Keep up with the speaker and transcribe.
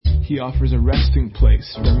He offers a resting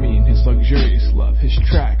place for me in His luxurious love. His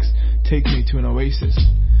tracks take me to an oasis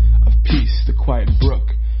of peace, the quiet brook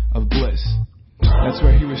of bliss. That's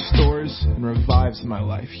where He restores and revives my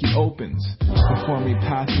life. He opens before me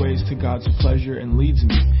pathways to God's pleasure and leads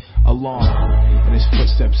me along in His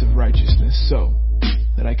footsteps of righteousness so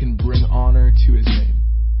that I can bring honor to His name.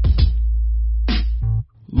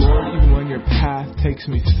 Lord, even when your path takes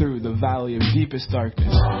me through the valley of deepest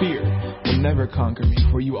darkness, fear will never conquer me,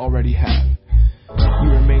 for you already have.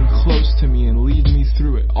 You remain close to me and lead me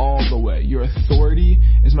through it all the way. Your authority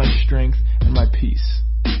is my strength and my peace.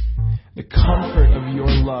 The comfort of your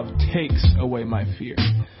love takes away my fear.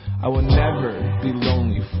 I will never be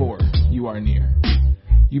lonely, for you are near.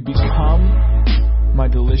 You become my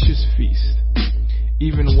delicious feast.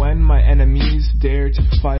 Even when my enemies dare to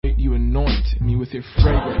fight, you anoint me with your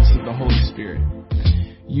fragrance of the Holy Spirit.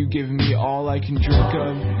 You give me all I can drink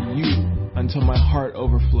of you until my heart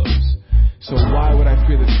overflows. So why would I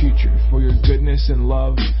fear the future? For your goodness and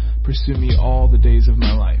love pursue me all the days of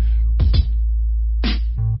my life.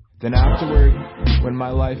 Then afterward, when my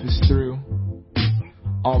life is through,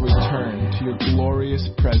 I'll return to your glorious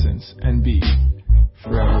presence and be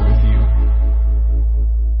forever with you.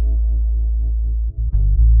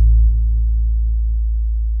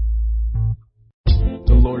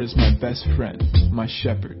 The Lord is my best friend, my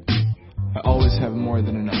shepherd. I always have more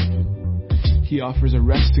than enough. He offers a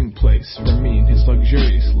resting place for me in His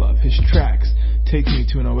luxurious love. His tracks take me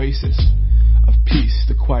to an oasis of peace,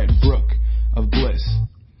 the quiet brook of bliss.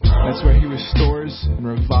 That's where He restores and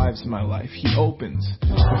revives my life. He opens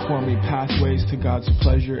before me pathways to God's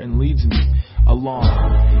pleasure and leads me along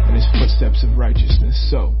in His footsteps of righteousness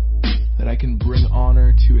so that I can bring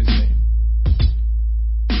honor to His name.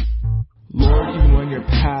 Lord, even when your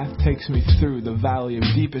path takes me through the valley of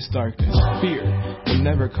deepest darkness, fear will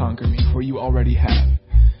never conquer me, for you already have.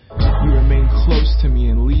 You remain close to me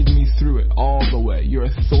and lead me through it all the way. Your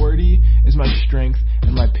authority is my strength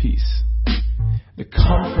and my peace. The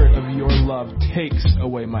comfort of your love takes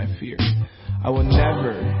away my fear. I will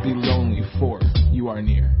never be lonely, for you are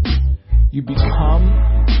near. You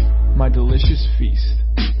become my delicious feast.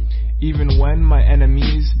 Even when my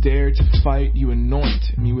enemies dare to fight, you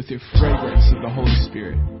anoint me with your fragrance of the Holy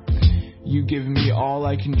Spirit. You give me all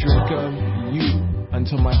I can drink of you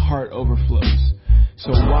until my heart overflows. So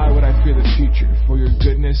why would I fear the future? For your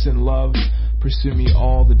goodness and love pursue me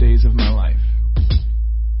all the days of my life.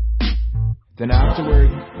 Then afterward,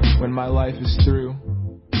 when my life is through,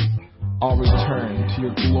 I'll return to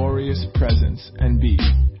your glorious presence and be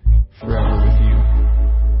forever with you.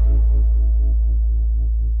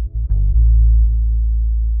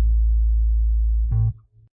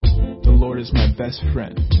 The Lord is my best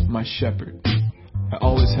friend, my shepherd. I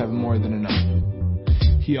always have more than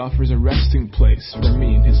enough. He offers a resting place for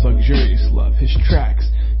me in His luxurious love. His tracks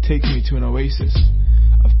take me to an oasis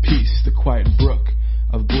of peace, the quiet brook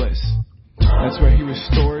of bliss. That's where He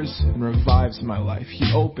restores and revives my life.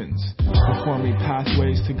 He opens before me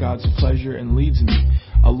pathways to God's pleasure and leads me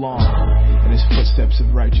along in His footsteps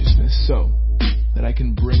of righteousness so that I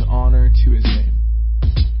can bring honor to His name.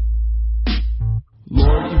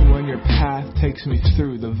 Lord, even when your path takes me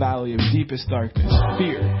through the valley of deepest darkness,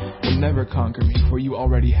 fear will never conquer me, for you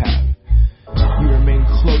already have. You remain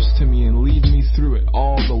close to me and lead me through it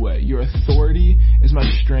all the way. Your authority is my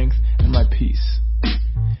strength and my peace.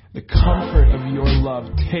 The comfort of your love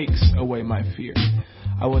takes away my fear.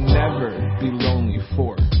 I will never be lonely,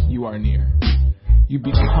 for you are near. You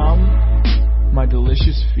become my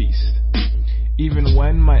delicious feast. Even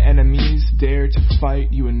when my enemies dare to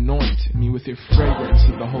fight, you anoint me with your fragrance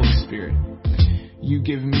of the Holy Spirit. You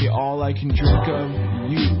give me all I can drink of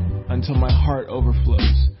you until my heart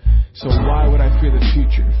overflows. So why would I fear the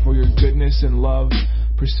future? For your goodness and love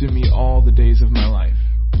pursue me all the days of my life.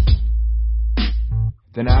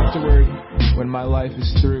 Then afterward, when my life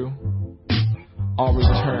is through, I'll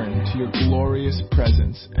return to your glorious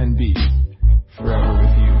presence and be forever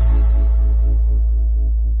with you.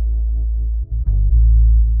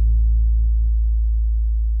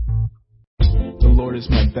 The Lord is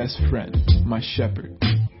my best friend, my shepherd.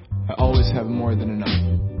 I always have more than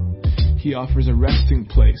enough. He offers a resting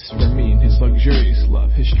place for me in His luxurious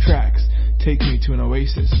love. His tracks take me to an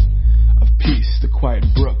oasis of peace, the quiet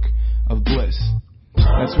brook of bliss.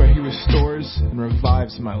 That's where He restores and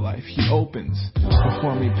revives my life. He opens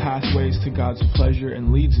before me pathways to God's pleasure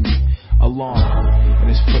and leads me along in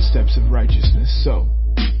His footsteps of righteousness so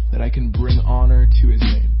that I can bring honor to His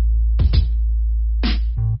name.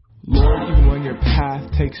 Lord, even when your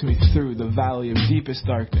path takes me through the valley of deepest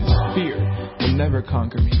darkness, fear will never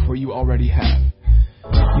conquer me, for you already have.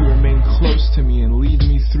 You remain close to me and lead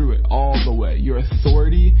me through it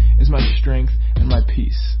authority is my strength and my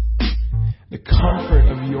peace. The comfort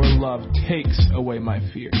of your love takes away my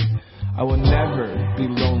fear. I will never be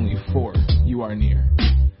lonely, for you are near.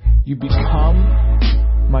 You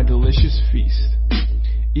become my delicious feast.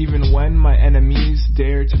 Even when my enemies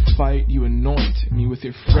dare to fight, you anoint me with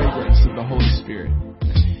your fragrance of the Holy Spirit.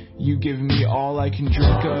 You give me all I can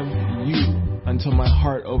drink of you until my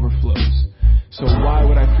heart overflows. So why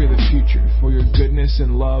would I fear the future? For your goodness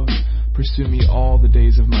and love pursue me all the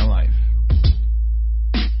days of my life.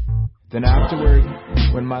 Then afterward,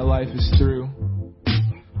 when my life is through,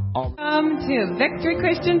 Welcome to Victory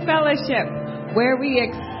Christian Fellowship, where we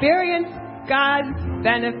experience God's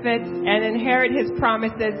benefits and inherit His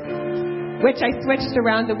promises, which I switched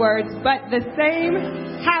around the words, but the same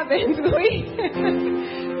happens. We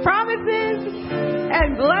promises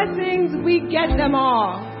and blessings, we get them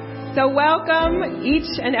all. So welcome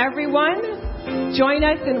each and every one. Join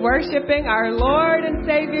us in worshiping our Lord and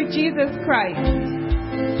Savior Jesus Christ.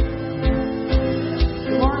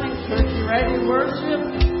 Good morning, church. You ready to worship?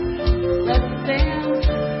 Let's stand.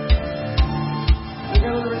 We're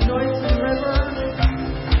going to rejoice in the river.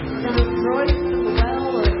 We're going to rejoice in the well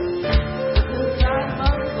inside of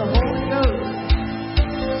us, the Holy Ghost.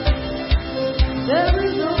 There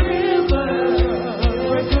is a river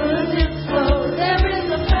where goodness flows. There is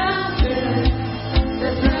a fountain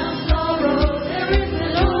that drowns sorrow. There is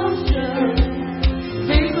an ocean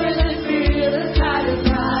deeper than fear. The tide is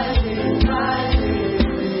rising, rising.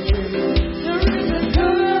 There is a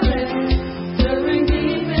current stirring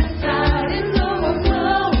deep inside. It's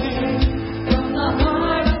overflowing from the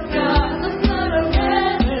heart of God, the flood of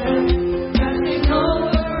heaven, rushing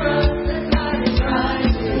over us. The tide is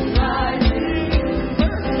rising, rising.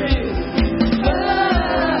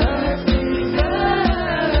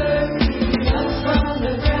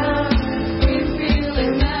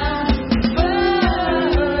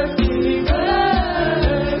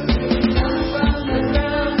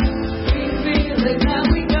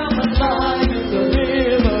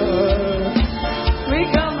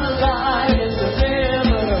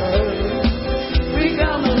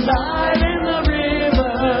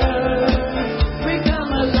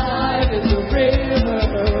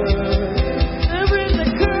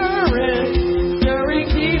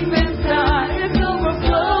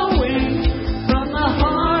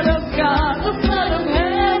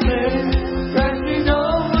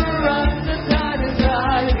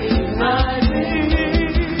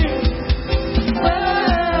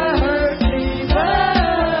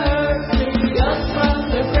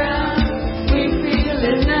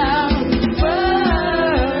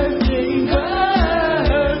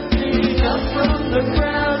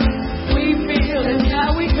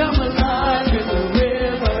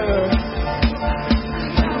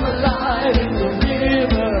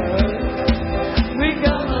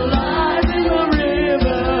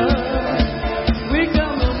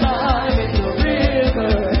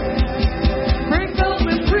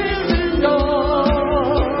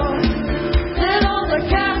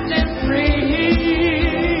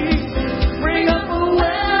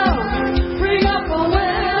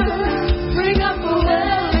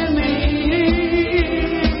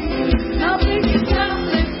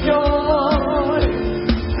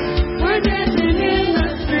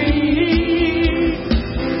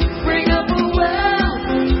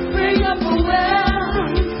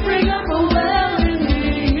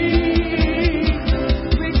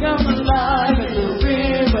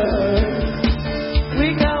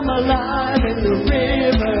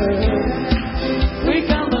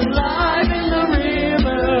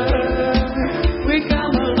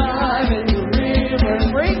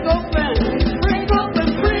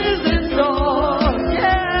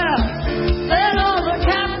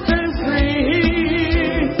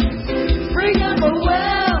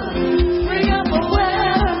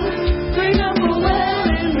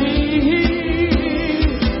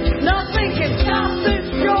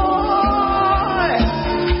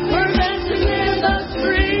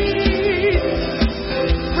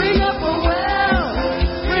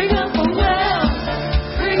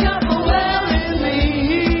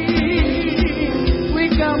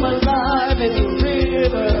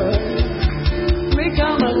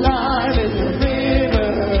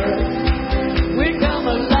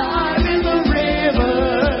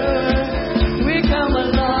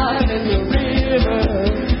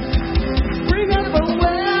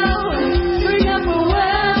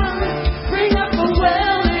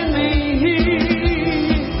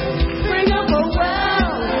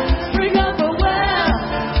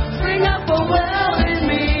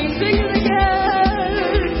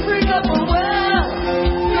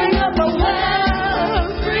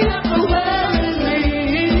 Bring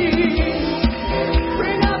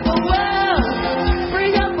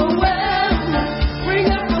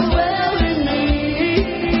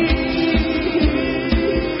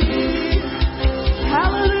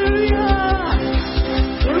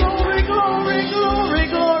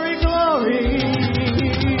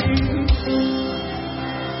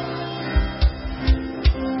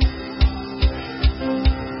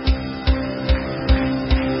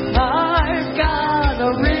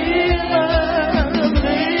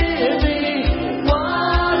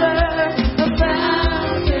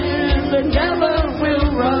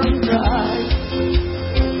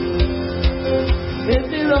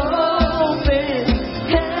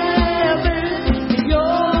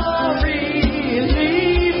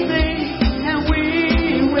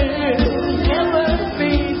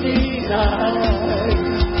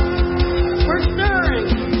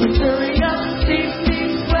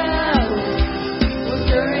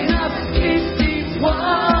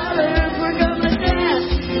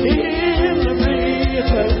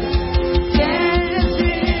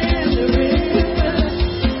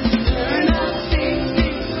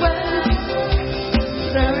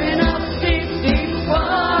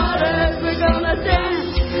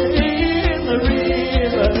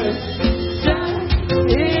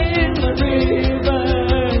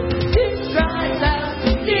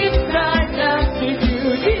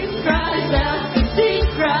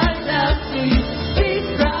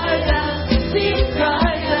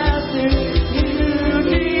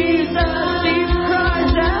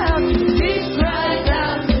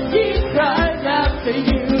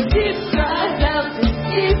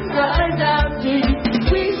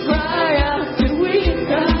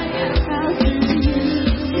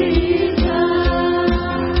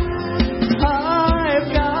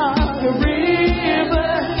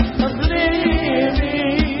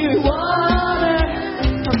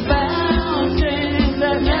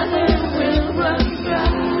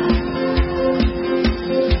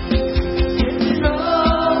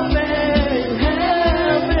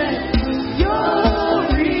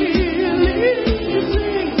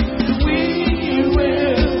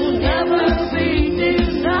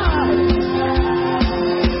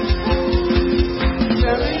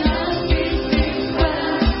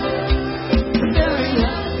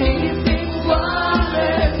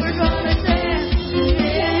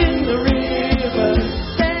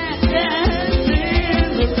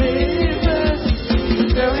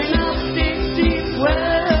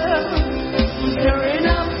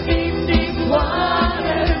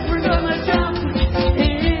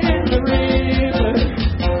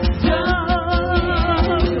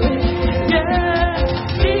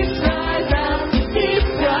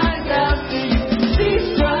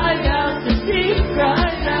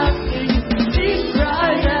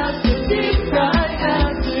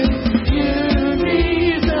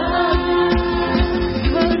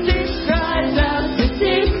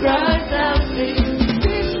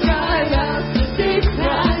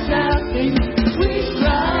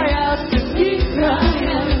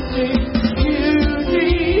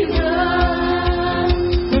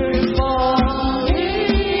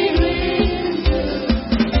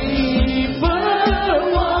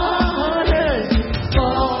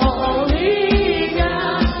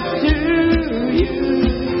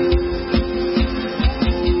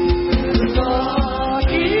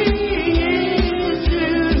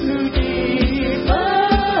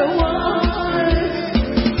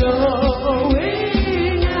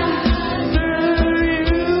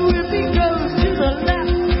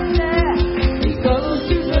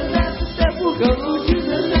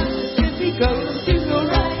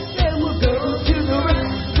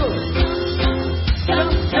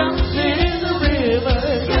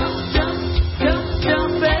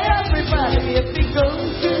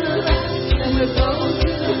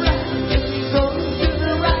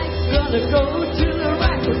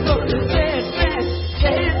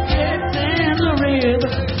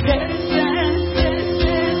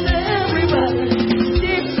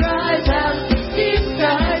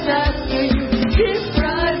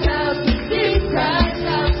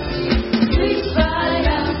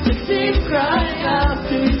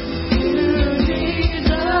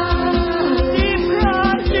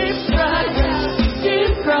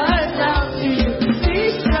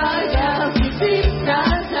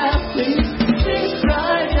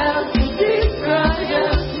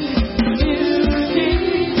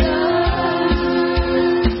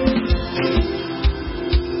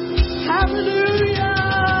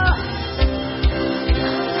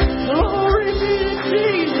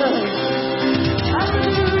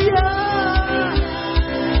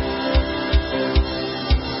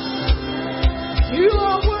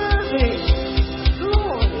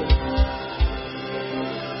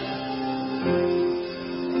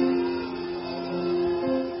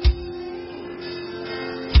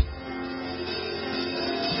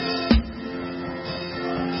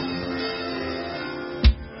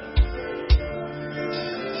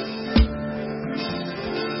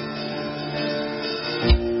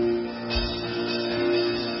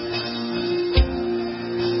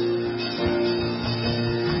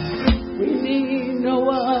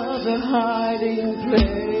hiding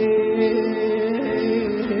place.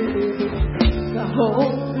 The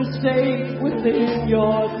hope is safe within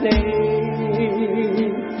your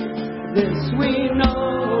name. This we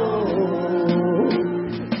know.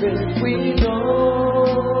 This we know.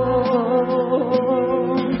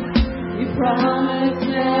 You promised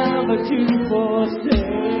never to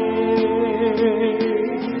forsake.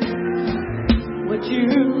 What you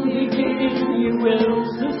begin, you will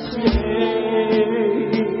sustain.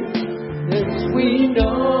 This we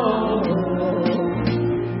know.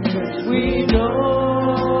 This we know.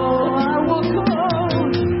 I will call.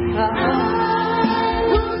 I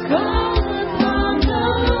will call upon the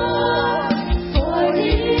Lord, for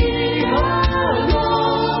He alone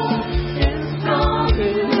is strong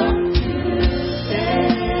enough to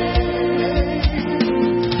save.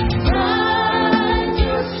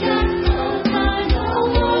 Righteous shepherds I know,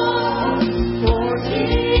 for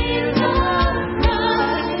Jesus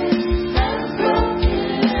Christ has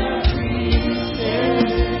broken every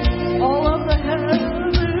chain. All of the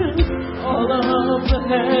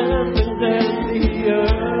heavens and the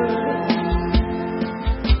earth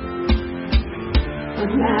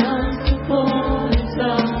announce the fullness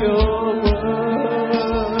of your word.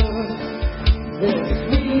 This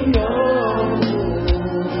we know.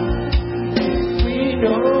 This we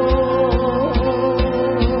know.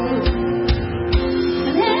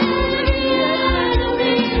 And every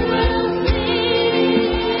enemy will flee.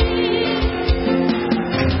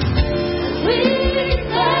 We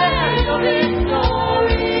declare your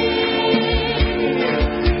victory.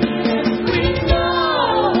 Yes, we know.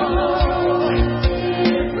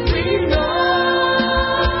 Yes, we know.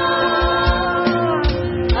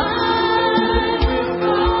 I will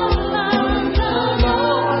call on the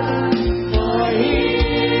Lord, for He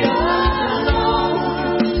alone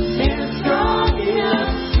is strong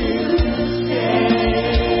enough to save.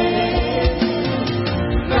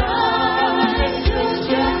 Righteous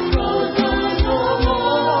shepherds I know,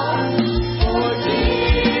 for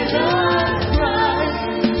Jesus Christ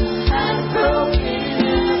has broken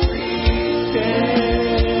every chain.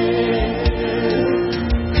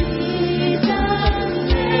 Jesus'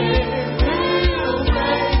 name will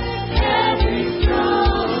break every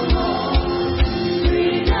stronghold.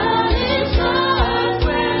 Freedom is ours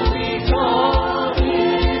when we call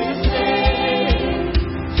His name.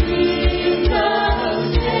 Jesus'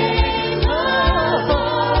 name above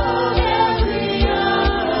every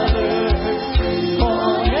other.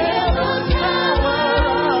 All hail the power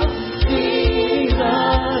of Jesus.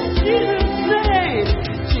 Jesus' name.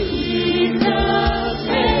 Jesus'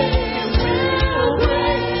 name will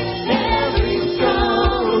break every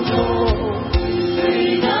stronghold.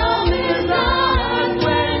 Freedom is ours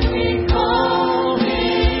when we call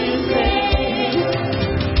His name.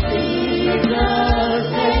 Jesus'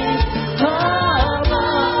 name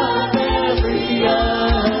above every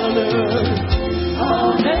other.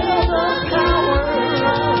 All hail the power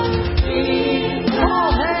of Jesus.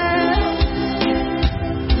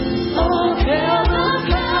 All hail the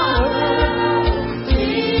power of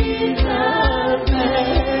Jesus'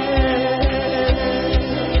 name.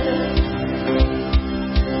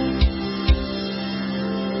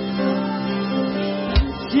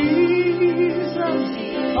 Jesus,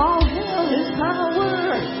 all hail His power.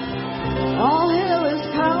 All hail His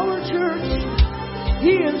power, church.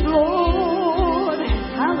 He is Lord.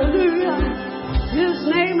 Hallelujah. His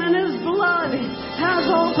name and His blood has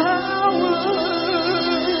all power.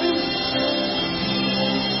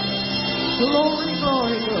 Glory,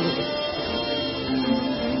 glory, glory.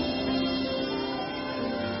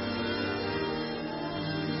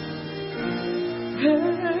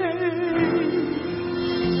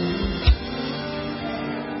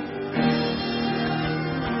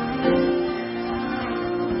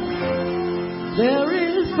 There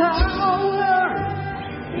is power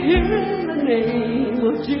in the name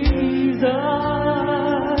of Jesus.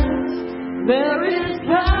 There is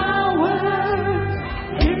power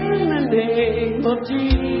in the name of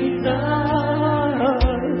Jesus.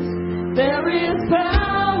 There is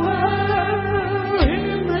power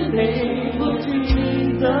in the name of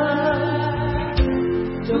Jesus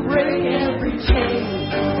to break every chain,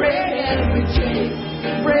 break every chain,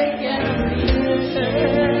 break every chain,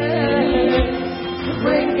 to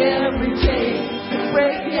break every chain,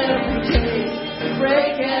 break every chain,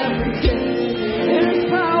 break every chain. There is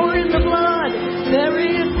power in the blood. There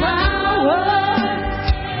is power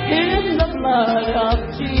in the blood of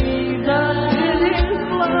Jesus. In His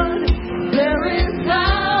blood, there is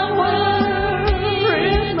power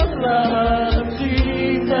in the blood of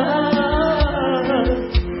Jesus.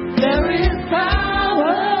 There is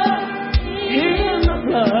power in the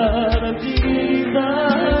blood of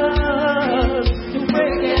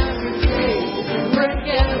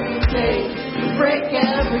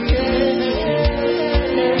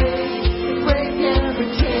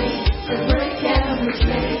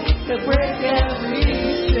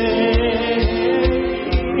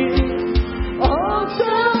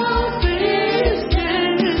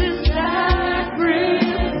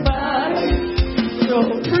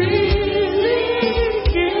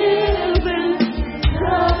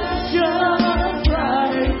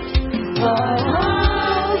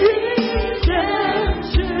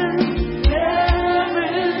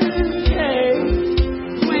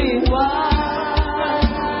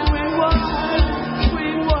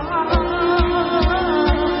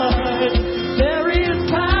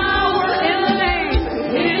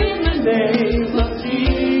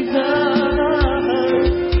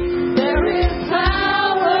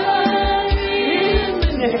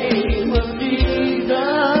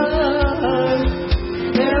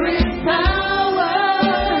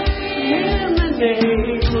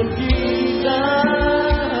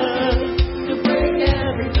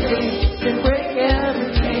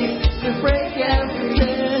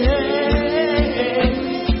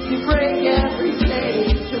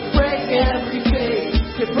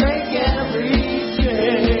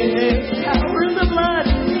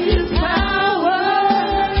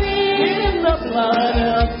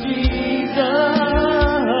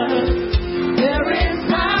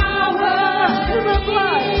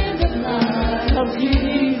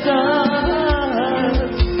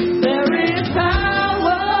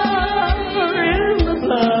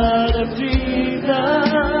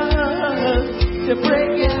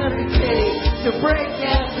break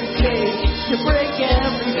every chain, to break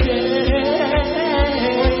every chain,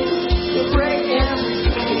 to break every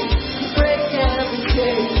chain, to break every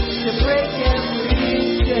chain, to break every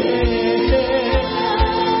chain.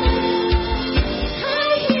 I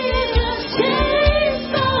hear the chains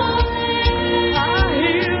falling. I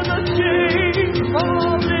hear the chains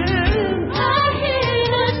falling. I hear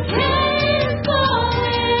the chains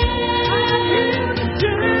falling. I hear the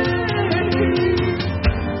chains.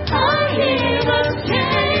 I hear the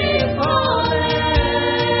chains falling.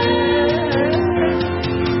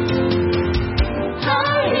 I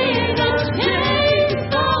hear the chains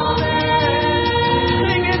falling.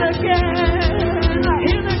 Sing it again. I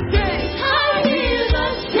hear the chains. I hear the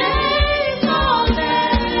chains falling.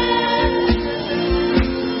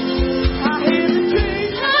 I hear the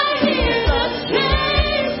chains. I hear the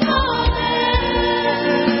chains falling.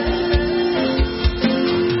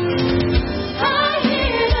 I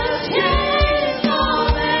hear the chains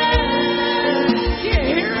falling. You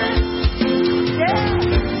hear it? Yeah.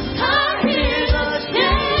 I hear the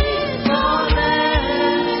chains falling.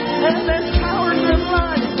 And there's power in the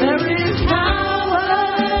blood. There is power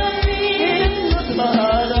in the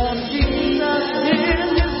blood of Jesus. In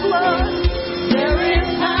His blood. There is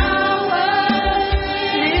power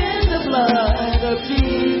in the blood of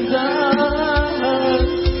Jesus.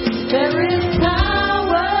 There is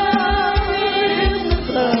power in the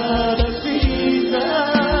blood of Jesus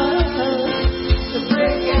to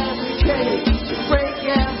break every chain, to break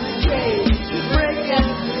every chain, to break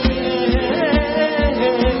every chain,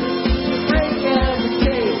 to break every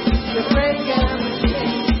chain, to break every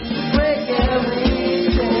chain, to break every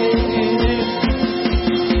chain.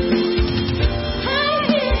 I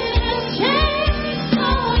hear the chains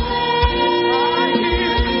falling. I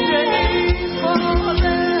hear the chains falling.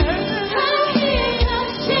 I hear the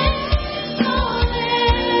chains falling.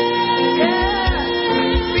 Yeah,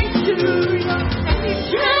 speak to your any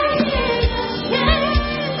chain. I hear the chains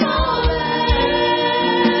falling.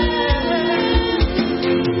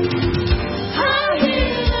 I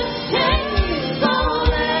hear the chains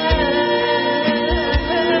falling.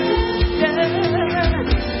 Yeah,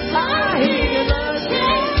 I hear the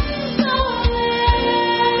chains falling.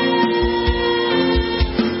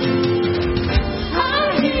 I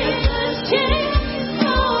hear the chains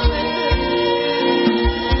falling.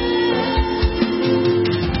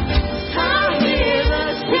 I hear the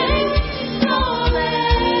chains falling.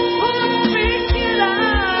 Speak it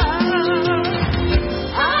out.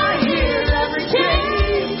 I hear every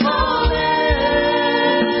chain falling.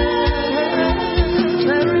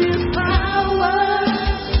 There is power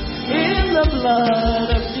in the blood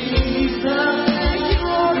of Jesus. Thank you,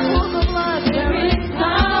 Lord, for the blood. There is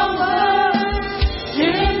power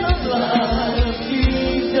in the blood of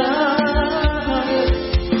Jesus.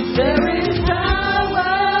 There is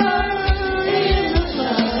power in the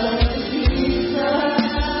blood of Jesus.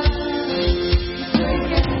 Break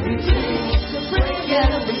every chain, to break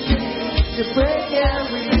every chain, to break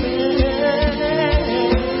every chain,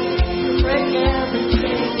 to break every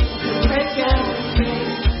chain, to break every chain,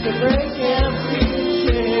 to break every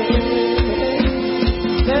chain.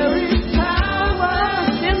 There is power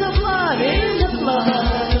in the blood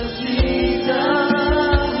of Jesus.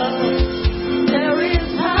 There is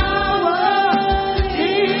power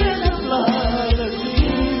in the blood of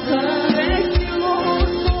Jesus. Thank you, Lord,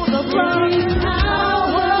 for the blood. There is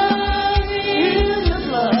power in the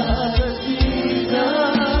blood of Jesus.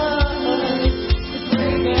 To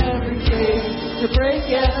break every chain, to break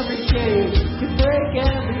every chain, to break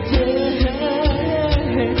every chain,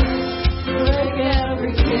 break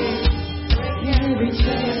every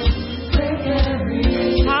chain, break every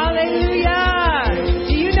chain. Hallelujah.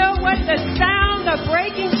 Do you know what the sound of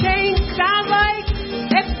breaking chains sound like?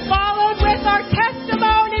 It's followed with our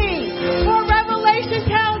testimony. For Revelation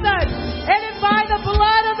tells us it is by the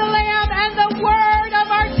blood of the Lamb and the word of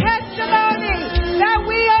our testimony that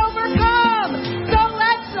we overcome. So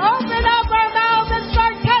let's open up our mouths and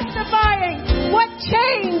start testifying what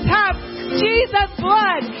chains have Jesus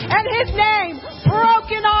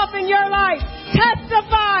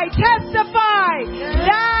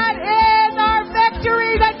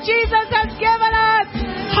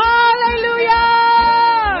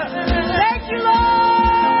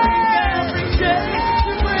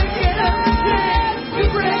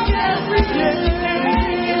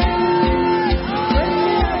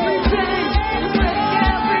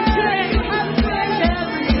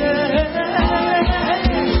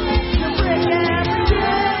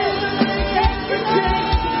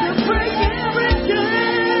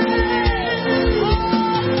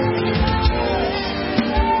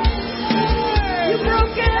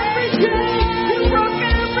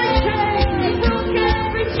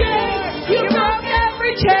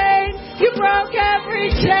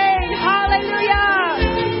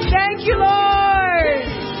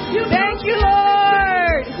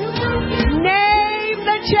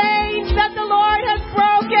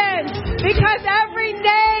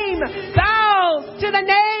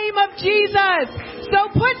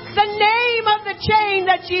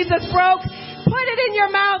that Jesus broke, put it in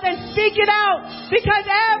your mouth and speak it out, because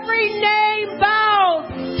every name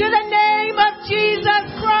bows to the name of Jesus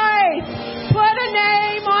Christ. Put a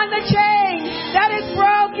name on the chain that is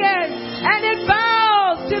broken, and it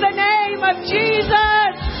bows to the name of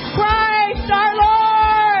Jesus Christ our Lord.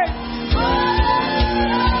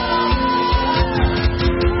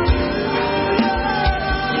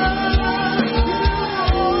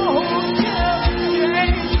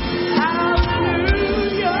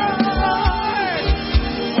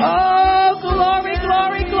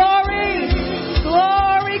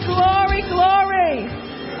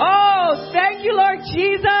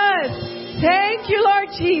 Thank you, Lord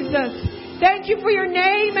Jesus. Thank you for your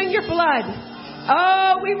name and your blood.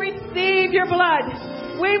 Oh, we receive your blood.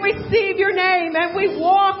 We receive your name and we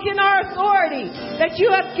walk in our authority that you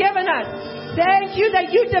have given us. Thank you that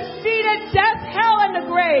you defeated death, hell, and the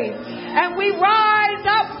grave. And we rise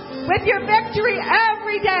up with your victory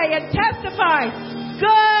every day and testify,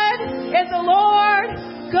 good is the Lord,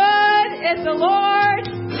 good is the Lord,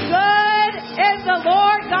 good is the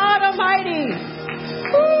Lord God Almighty.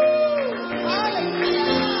 Woo!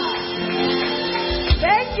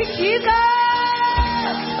 Thank you, Jesus.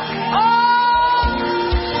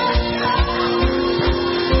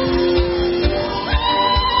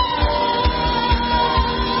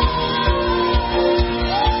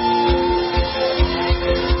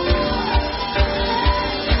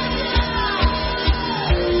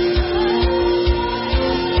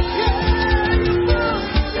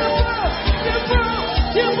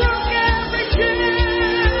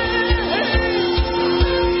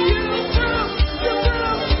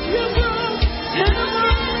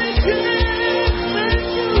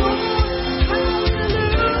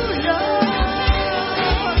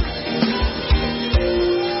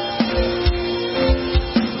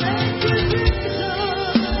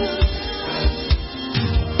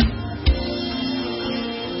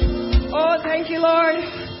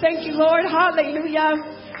 Thank you, Lord. Hallelujah.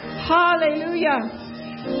 Hallelujah.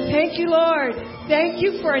 Thank you, Lord. Thank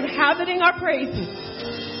you for inhabiting our praises.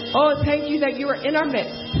 Oh, thank you that you are in our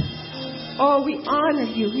midst. Oh, we honor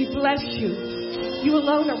you. We bless you. You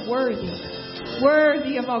alone are worthy.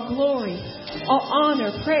 Worthy of all glory, all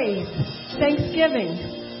honor, praise,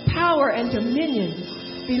 thanksgiving, power, and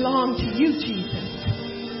dominion belong to you, Jesus.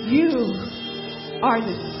 You are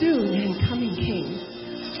the soon and coming King.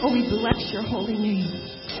 Oh, we bless your holy name.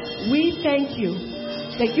 We thank you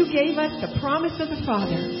that you gave us the promise of the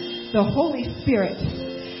Father, the Holy Spirit.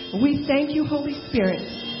 We thank you, Holy Spirit,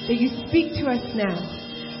 that you speak to us now,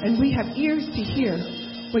 and we have ears to hear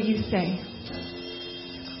what you say.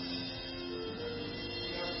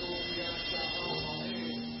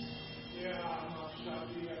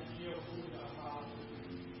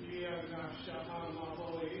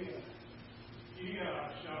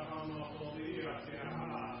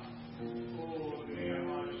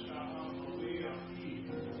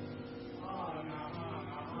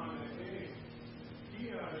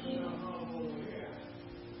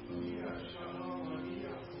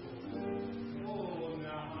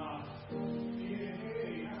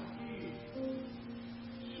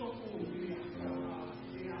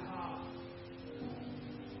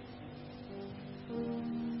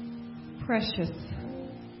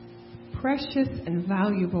 Precious and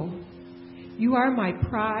valuable. You are my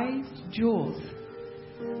prized jewels,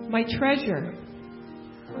 my treasure.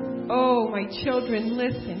 Oh, my children,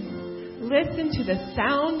 listen. Listen to the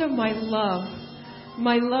sound of my love.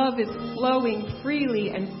 My love is flowing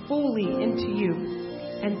freely and fully into you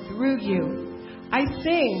and through you. I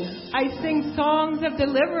sing songs of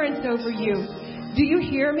deliverance over you. Do you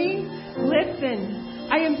hear me? Listen.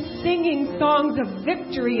 I am singing songs of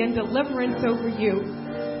victory and deliverance over you.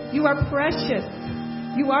 You are precious.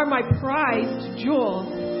 You are my prized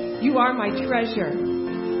jewel. You are my treasure.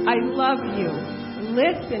 I love you.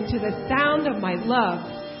 Listen to the sound of my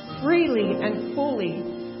love, freely and fully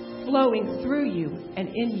flowing through you and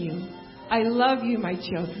in you. I love you, my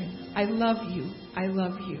children. I love you. I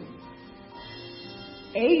love you.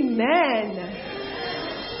 Amen.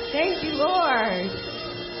 Thank you, Lord.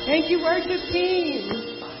 Thank you, worship team.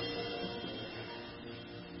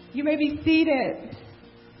 You may be seated.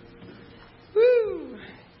 Woo!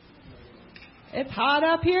 It's hot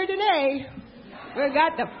up here today. We've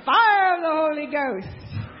got the fire of the Holy Ghost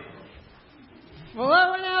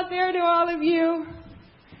flowing out there to all of you.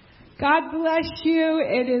 God bless you.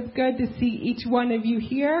 It is good to see each one of you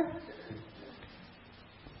here.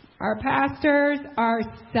 Our pastors are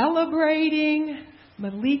celebrating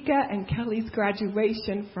Malika and Kelly's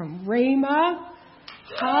graduation from Rhema.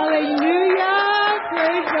 Hallelujah.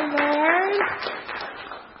 Praise the Lord.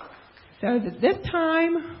 So this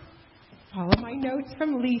time, follow my notes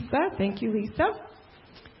from Lisa. Thank you, Lisa.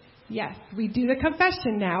 Yes, we do the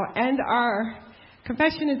confession now, and our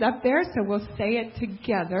confession is up there, so we'll say it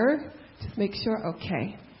together. Just make sure,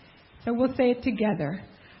 okay. So we'll say it together.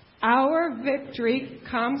 Our victory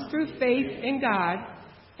comes through faith in God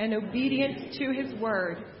and obedience to His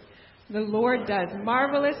word. The Lord does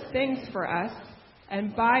marvelous things for us,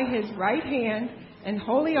 and by His right hand and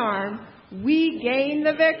holy arm, we gain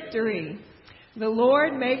the victory. The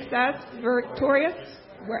Lord makes us victorious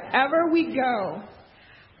wherever we go.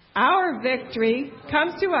 Our victory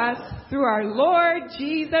comes to us through our Lord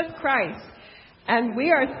Jesus Christ, and we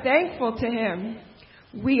are thankful to Him.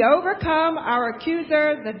 We overcome our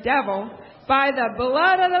accuser, the devil, by the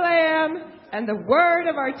blood of the Lamb and the word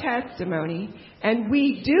of our testimony, and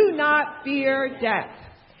we do not fear death.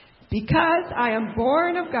 Because I am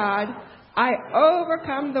born of God, I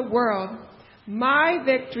overcome the world. My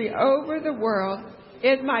victory over the world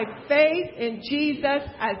is my faith in Jesus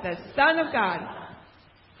as the Son of God.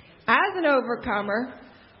 As an overcomer,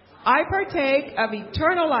 I partake of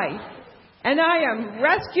eternal life, and I am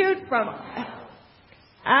rescued from...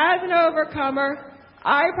 As an overcomer,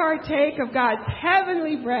 I partake of God's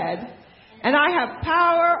heavenly bread, and I have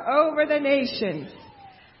power over the nations.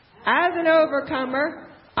 As an overcomer,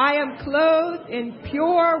 I am clothed in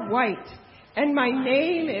pure white, and my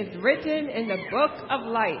name is written in the book of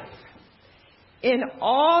life. In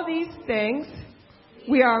all these things,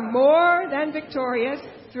 we are more than victorious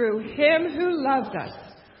through Him who loves us.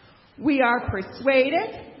 We are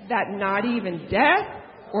persuaded that not even death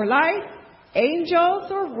or life,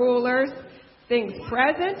 angels or rulers, things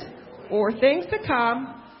present or things to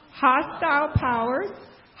come, hostile powers,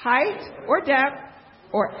 height or depth,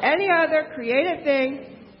 or any other created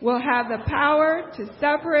thing will have the power to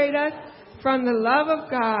separate us from the love of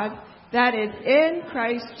God that is in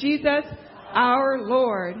Christ Jesus our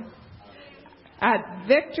Lord. At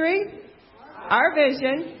Victory, our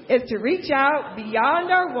vision is to reach out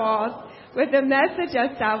beyond our walls with the message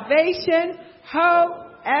of salvation, hope,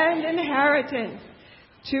 and inheritance,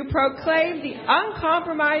 to proclaim the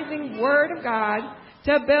uncompromising Word of God,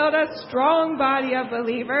 to build a strong body of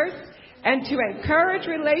believers, and to encourage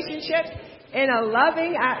relationships in a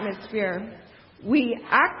loving atmosphere. We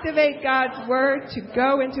activate God's Word to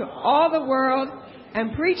go into all the world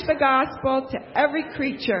and preach the gospel to every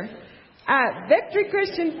creature. At Victory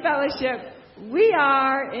Christian Fellowship, we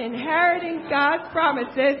are inheriting God's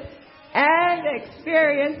promises and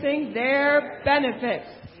experiencing their benefits.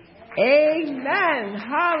 Amen.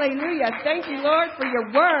 Hallelujah. Thank you, Lord, for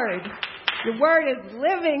your word. Your word is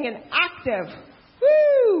living and active.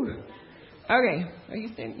 Woo! Okay. Are you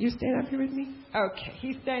staying up here with me? Okay.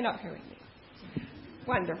 He's staying up here with me.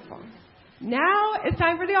 Wonderful. Now it's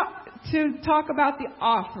time to talk about the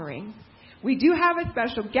offering. We do have a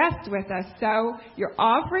special guest with us, so your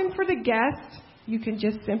offering for the guest, you can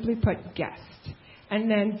just simply put guest. And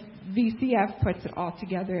then VCF puts it all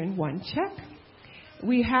together in one check.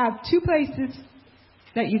 We have two places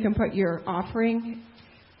that you can put your offering.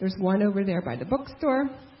 There's one over there by the bookstore.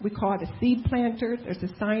 We call it a seed planter. There's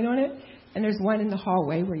a sign on it. And there's one in the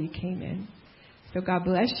hallway where you came in. So God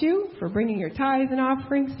bless you for bringing your tithes and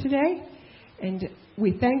offerings today. And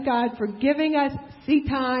we thank God for giving us seed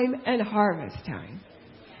time and harvest time.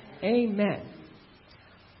 Amen.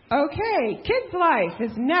 Okay, Kids Life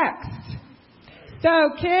is next. So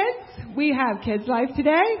kids, we have Kids Life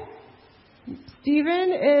today.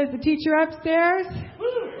 Stephen is the teacher upstairs.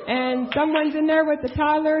 And someone's in there with the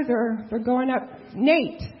toddlers, or they're going up.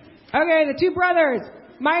 Nate. Okay, the two brothers,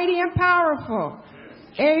 mighty and powerful.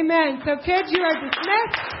 Amen. So kids, you are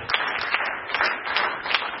dismissed.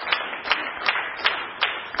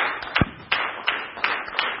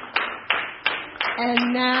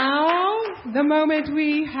 And now, the moment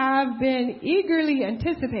we have been eagerly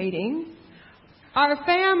anticipating, our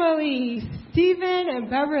family, Stephen and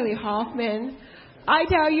Beverly Hoffman. I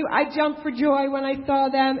tell you, I jumped for joy when I saw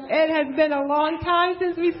them. It has been a long time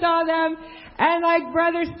since we saw them. And like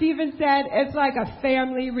Brother Stephen said, it's like a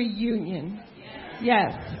family reunion.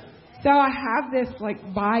 Yes. So I have this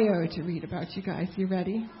bio to read about you guys. You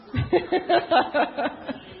ready?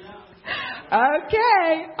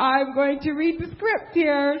 Okay, I'm going to read the script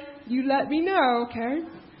here. You let me know, okay?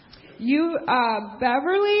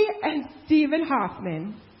 Beverly and Stephen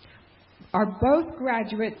Hoffman are both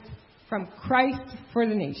graduates from Christ for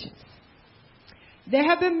the Nations. They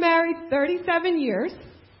have been married 37 years.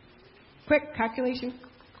 Quick calculation.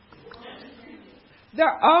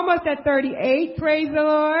 They're almost at 38. Praise the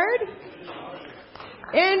Lord.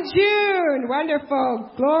 In June.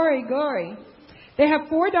 Wonderful. Glory, glory. They have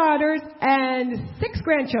 4 daughters and 6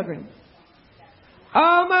 grandchildren.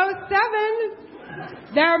 Almost 7.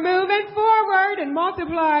 They're moving forward and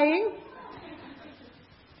multiplying.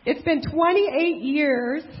 It's been 28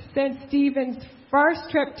 years since Stephen's first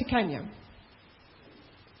trip to Kenya.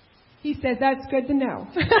 He says that's good to know.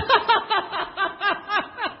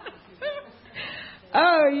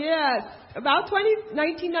 Oh, yes. About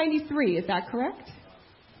 1993, is that correct?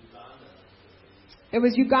 It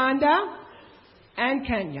was Uganda and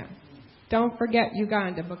Kenya. Don't forget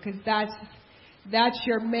Uganda, because that's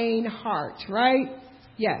your main heart, right?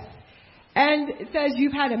 Yes. And it says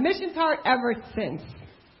you've had a missions heart ever since.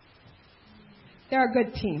 They're a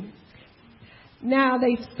good team. Now,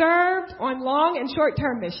 they've served on long and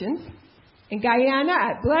short-term missions in Guyana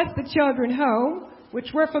at Bless the Children Home,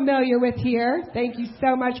 which we're familiar with here. Thank you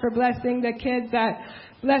so much for blessing the kids at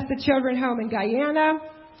Bless the Children Home in Guyana.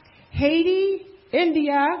 Haiti,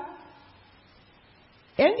 India.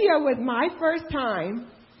 India was my first time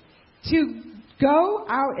to go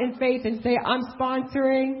out in faith and say, I'm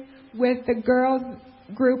sponsoring with the girls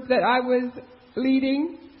group that I was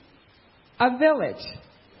leading a village.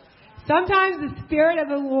 Sometimes the Spirit of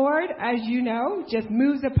the Lord, as you know, just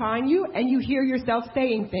moves upon you and you hear yourself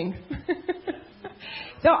saying things.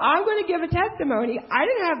 So I'm going to give a testimony. I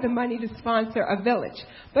didn't have the money to sponsor a village.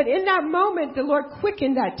 But in that moment, the Lord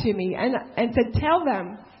quickened that to me and said, tell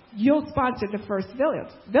them you'll sponsor the first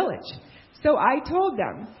village. So I told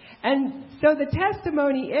them. And so the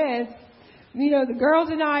testimony is, the girls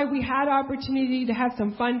and I, we had opportunity to have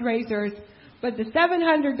some fundraisers, but the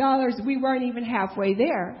 $700, we weren't even halfway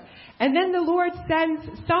there. And then the Lord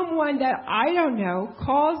sends someone that I don't know,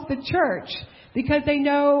 calls the church because they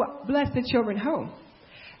know Bless the Children Home.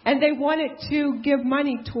 And they wanted to give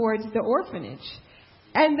money towards the orphanage.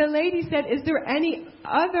 And the lady said, is there any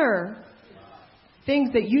other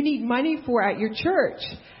things that you need money for at your church?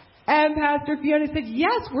 And Pastor Fiona said,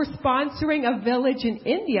 yes, we're sponsoring a village in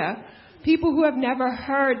India, people who have never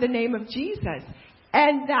heard the name of Jesus.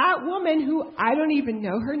 And that woman, who I don't even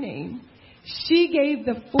know her name, she gave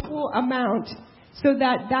the full amount so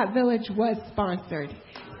that village was sponsored.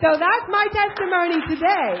 So that's my testimony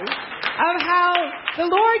today of how the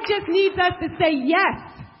Lord just needs us to say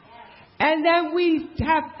yes. And then we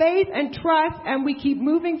have faith and trust and we keep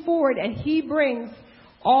moving forward and He brings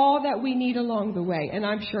all that we need along the way. And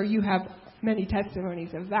I'm sure you have many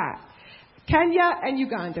testimonies of that. Kenya and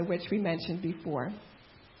Uganda, which we mentioned before.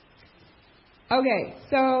 Okay,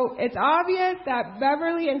 so it's obvious that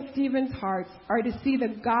Beverly and Stephen's hearts are to see the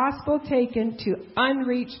gospel taken to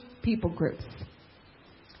unreached people groups.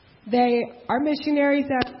 They are missionaries,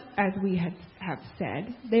 as we have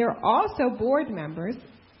said. They are also board members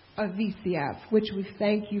of VCF, which we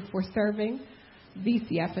thank you for serving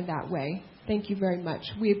VCF in that way. Thank you very much.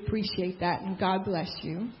 We appreciate that, and God bless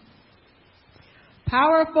you.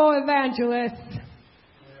 Powerful evangelists.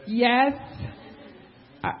 Yes.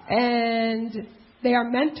 And they are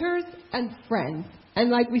mentors and friends.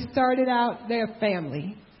 And like we started out, they're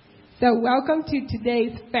family. So welcome to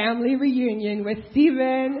today's family reunion with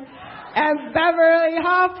Stephen and Beverly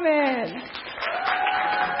Hoffman.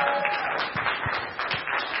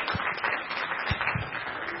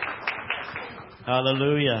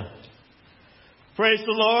 Hallelujah. Praise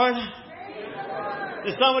the Lord.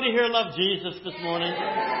 Does somebody here love Jesus this morning?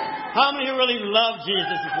 How many here really love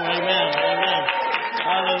Jesus this morning? Amen. Amen.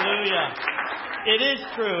 Hallelujah. It is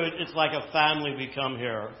true. It's like a family we come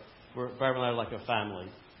here. Beverly and I are like a family.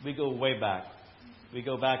 We go way back. We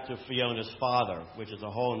go back to Fiona's father, which is a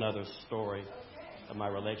whole other story of my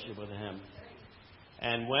relationship with him.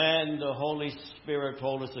 And when the Holy Spirit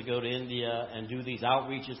told us to go to India and do these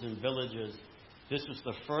outreaches in villages,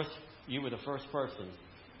 you were the first person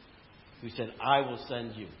who said, I will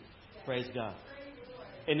send you. Praise God.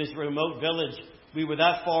 In this remote village, we were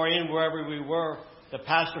that far in, wherever we were, the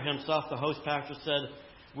pastor himself, the host pastor, said,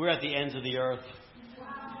 we're at the ends of the earth.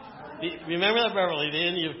 Remember that,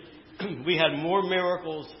 Beverly? We had more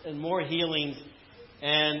miracles and more healings.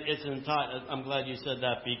 And I'm glad you said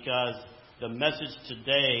that, because the message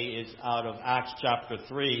today is out of Acts chapter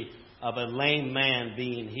 3 of a lame man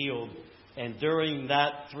being healed. And during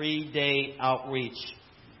that 3-day outreach,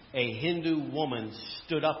 a Hindu woman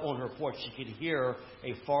stood up on her porch. She could hear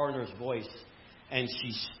a foreigner's voice. And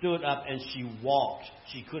she stood up and she walked.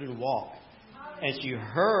 She couldn't walk. And she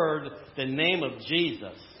heard the name of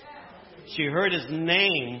Jesus. She heard his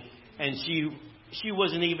name, and she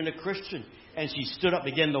wasn't even a Christian. And she stood up,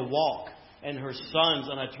 began to walk. And her sons,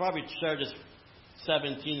 and I probably shared this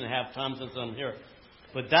 17 and a half times since I'm here.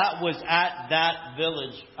 But that was at that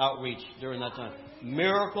village outreach during that time.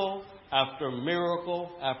 Miracle after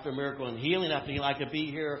miracle and healing after healing. I could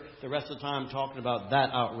be here the rest of the time talking about that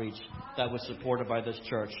outreach that was supported by this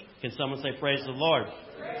church. Can someone say praise the Lord?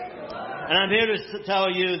 And I'm here to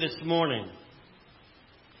tell you this morning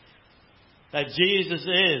that Jesus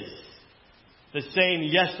is the same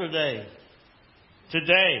yesterday,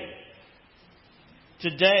 today,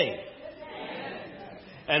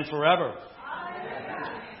 and forever.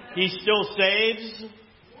 He still saves.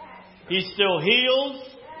 He still heals.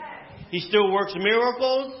 He still works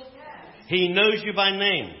miracles. He knows you by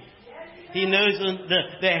name. He knows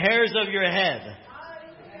the hairs of your head.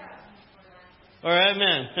 All right,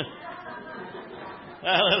 amen.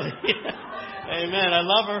 Hallelujah. Amen. I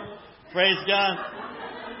love her. Praise God.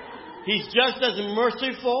 He's just as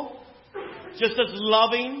merciful, just as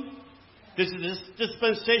loving. This is this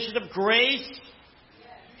dispensation of grace.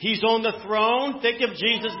 He's on the throne. Think of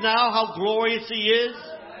Jesus now, how glorious He is.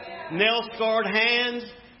 Nail-scarred hands,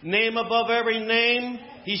 name above every name.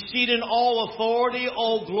 He's seated in all authority,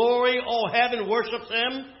 all glory, all heaven worships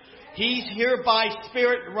Him. He's here by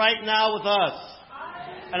Spirit right now with us.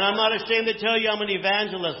 And I'm not ashamed to tell you I'm an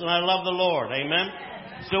evangelist and I love the Lord. Amen.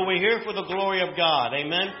 So we're here for the glory of God.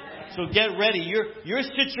 Amen. So get ready. Your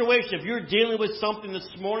situation, if you're dealing with something this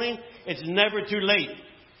morning, it's never too late.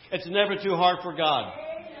 It's never too hard for God.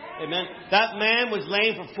 Amen. That man was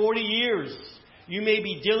lame for 40 years. You may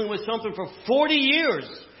be dealing with something for 40 years.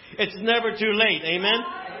 It's never too late. Amen.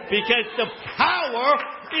 Because the power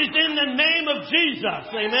is in the name of Jesus.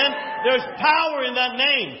 Amen. There's power in that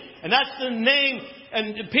name. And that's the name.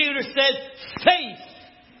 And Peter said, faith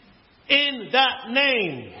in that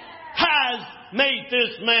name has made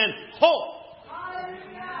this man whole.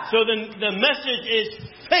 So the message is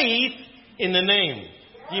faith in the name.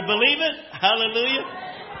 Do you believe it? Hallelujah.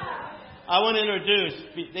 I want to introduce,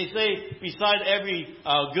 they say beside every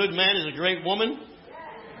good man is a great woman.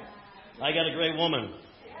 I got a great woman.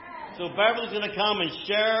 So Beverly's going to come and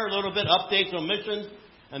share a little bit, updates on missions,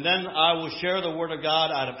 and then I will share the Word of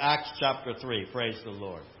God out of Acts chapter 3. Praise the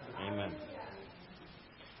Lord. Amen.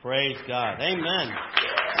 Praise God. Amen.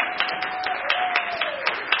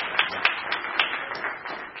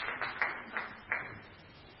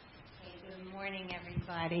 Good morning,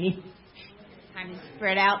 everybody. I'm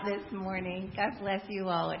spread out this morning. God bless you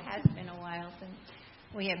all. It has been a while since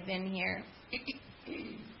we have been here.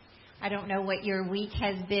 I don't know what your week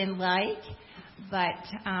has been like, but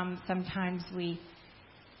sometimes we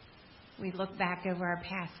look back over our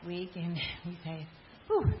past week and we say,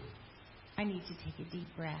 whew, I need to take a deep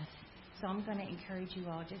breath. So I'm going to encourage you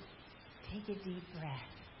all, just take a deep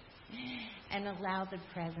breath and allow the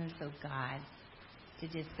presence of God to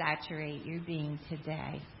just saturate your being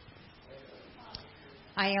today.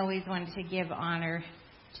 I always wanted to give honor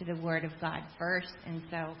to the Word of God first, and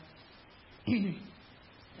so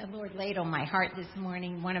the Lord laid on my heart this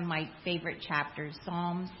morning one of my favorite chapters,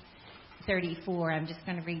 Psalms 34. I'm just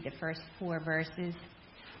going to read the first 4 verses.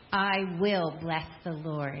 I will bless the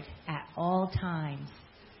Lord at all times.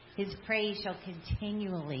 His praise shall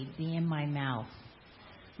continually be in my mouth.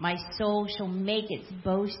 My soul shall make its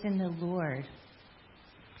boast in the Lord.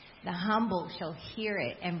 The humble shall hear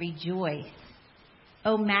it and rejoice.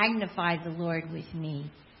 Oh, magnify the Lord with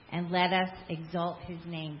me, and let us exalt His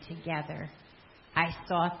name together. I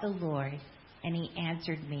sought the Lord, and He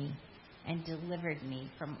answered me and delivered me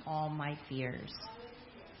from all my fears.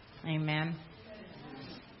 Amen.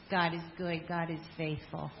 God is good. God is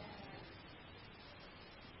faithful.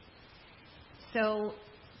 So,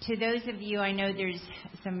 to those of you, I know there's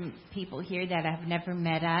some people here that have never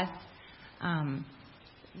met us.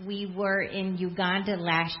 We were in Uganda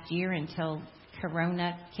last year until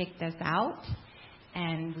Corona kicked us out,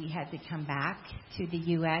 and we had to come back to the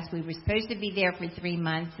U.S. We were supposed to be there for 3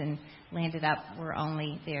 months and landed up, we're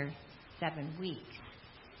only there 7 weeks.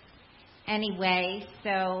 Anyway,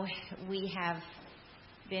 so we have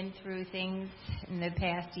been through things in the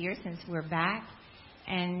past year since we're back.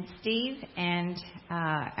 And Steve and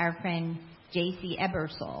our friend J.C.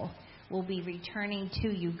 Ebersol will be returning to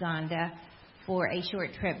Uganda for a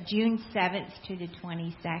short trip, June 7th to the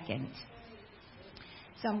 22nd.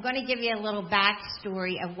 So I'm going to give you a little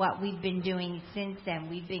backstory of what we've been doing since then.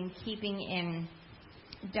 We've been keeping in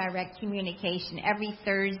direct communication every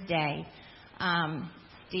Thursday.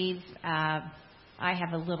 Steve, I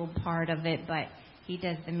have a little part of it, but he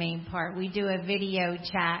does the main part. We do a video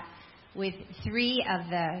chat with 3 of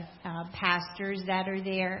the pastors that are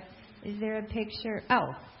there. Is there a picture?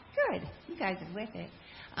 Oh, good. You guys are with it.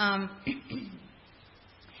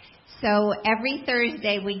 So every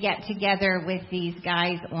Thursday we get together with these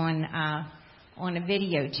guys on a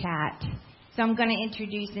video chat, So I'm going to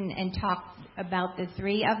introduce and talk about the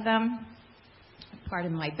three of them. Part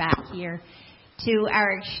of my back here. To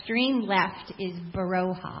our extreme left is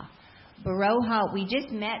Baroha. Baroha, we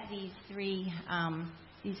just met these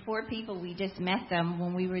four people. We just met them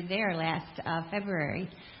when we were there last February.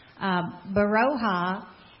 Baroha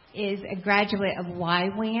is a graduate of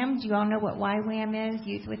YWAM. Do you all know what YWAM is?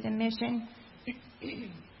 Youth with a Mission.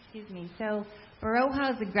 Excuse me. So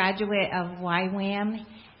Baroha is a graduate of YWAM,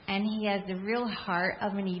 and he has the real heart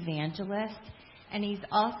of an evangelist. And he's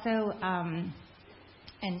also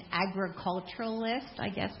an agriculturalist, I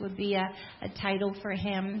guess would be a title for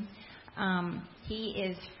him. He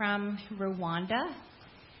is from Rwanda,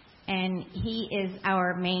 and he is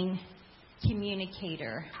our main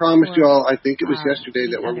communicator. Promised y'all, I think it was yesterday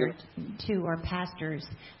that we're going to. Two are pastors,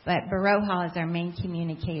 but Baroha is our main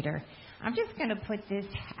communicator. I'm just going to put this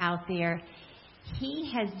out there.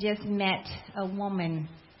 He has just met a woman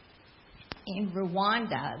in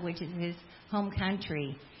Rwanda, which is his home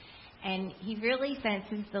country, and he really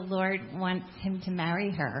senses the Lord wants him to marry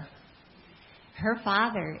her. Her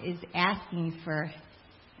father is asking for,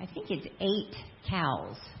 I think it's 8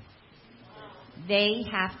 cows. They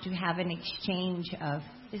have to have an exchange of,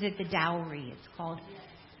 is it the dowry it's called?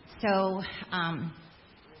 So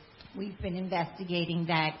we've been investigating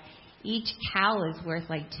that. Each cow is worth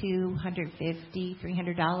like $250,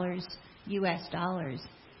 $300 US dollars.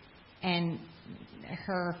 And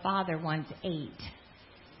her father wants 8.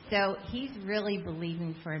 So he's really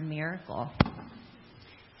believing for a miracle.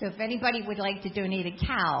 So if anybody would like to donate a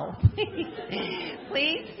cow,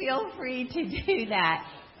 please feel free to do that.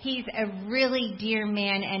 He's a really dear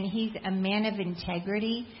man, and he's a man of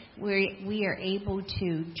integrity. We are able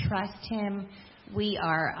to trust him. We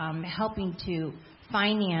are helping to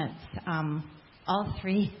finance all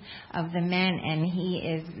 3 of the men, and he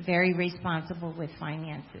is very responsible with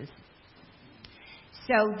finances.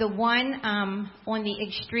 So the one on the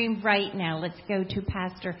extreme right now, let's go to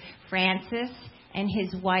Pastor Francis, and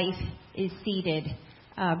his wife is seated,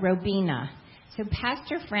 Robina. So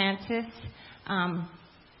Pastor Francis,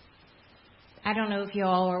 I don't know if you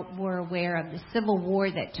all were aware of the civil war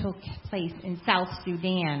that took place in South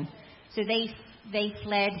Sudan. So they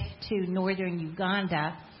fled to northern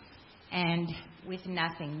Uganda, and with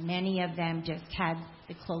nothing. Many of them just had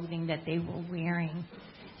the clothing that they were wearing.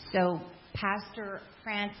 So Pastor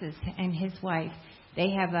Francis and his wife, they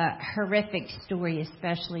have a horrific story,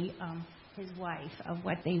 especially his wife, of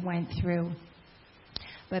what they went through.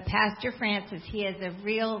 But Pastor Francis, he has a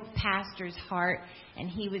real pastor's heart, and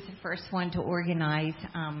he was the first one to organize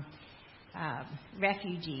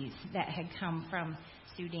refugees that had come from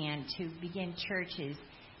Sudan to begin churches.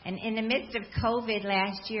 And in the midst of COVID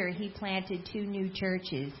last year, he planted 2 new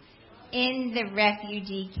churches in the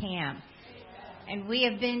refugee camp. And we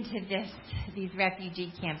have been to these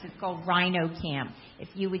refugee camps. It's called Rhino Camp. If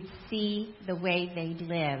you would see the way they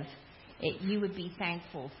live, you would be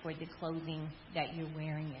thankful for the clothing that you're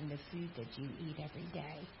wearing and the food that you eat every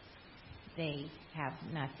day. They have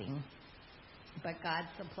nothing, but God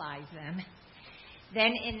supplies them.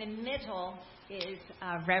 Then in the middle is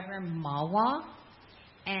Reverend Mawa,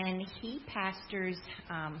 and he pastors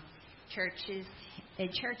churches, a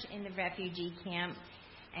church in the refugee camp,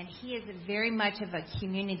 and he is very much of a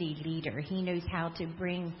community leader. He knows how to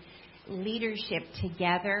bring leadership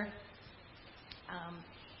together.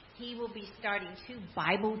 He will be starting 2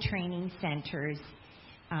 Bible training centers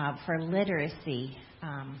for literacy.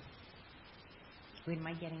 Am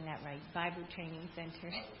I getting that right? Bible training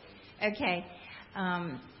center. Okay.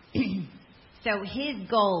 So his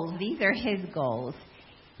goals, these are his goals.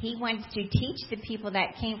 He wants to teach the people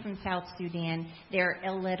that came from South Sudan, they're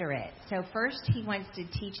illiterate. So first he wants to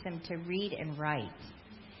teach them to read and write.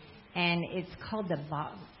 And it's called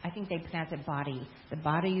I think they pronounce it the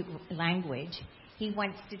body language. He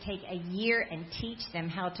wants to take a year and teach them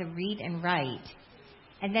how to read and write.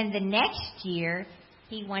 And then the next year,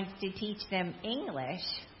 he wants to teach them English.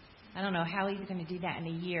 I don't know how he's going to do that in a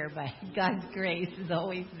year, but God's grace is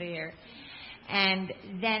always there. And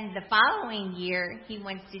then the following year, he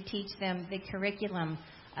wants to teach them the curriculum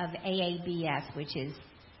of AABS, which is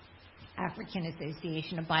African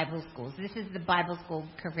Association of Bible Schools. This is the Bible school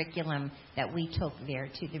curriculum that we took there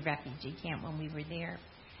to the refugee camp when we were there.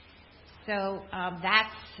 So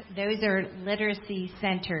those are literacy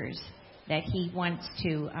centers that he wants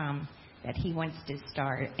to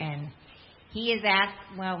start. And he has asked.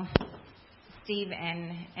 Steve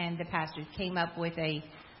and the pastors came up with a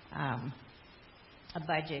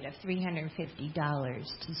budget of $350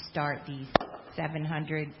 to start these 7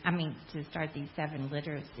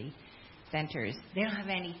 literacy centers. They don't have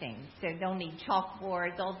anything. So they'll need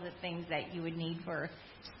chalkboards, all the things that you would need for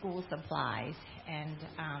school supplies. And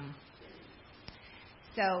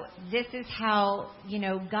so this is how,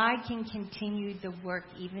 God can continue the work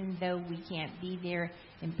even though we can't be there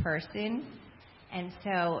in person. And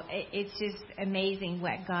so it's just amazing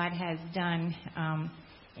what God has done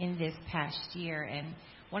in this past year. And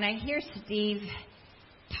when I hear Steve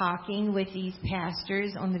talking with these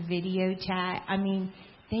pastors on the video chat, I mean,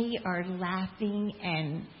 they are laughing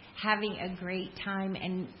and having a great time.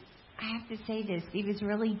 And I have to say this, Steve is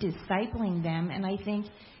really discipling them. And I think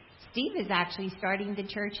Steve is actually starting the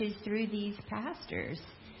churches through these pastors.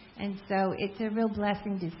 And so it's a real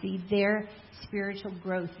blessing to see their spiritual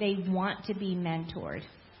growth. They want to be mentored.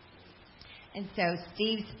 And so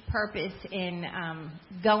Steve's purpose in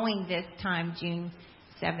going this time, June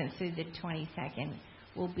 7th through the 22nd,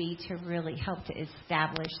 will be to really help to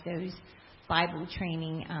establish those Bible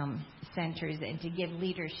training centers and to give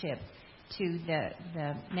leadership to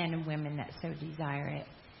the men and women that so desire it.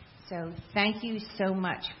 So thank you so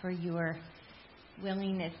much for your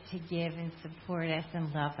willingness to give and support us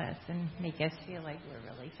and love us and make us feel like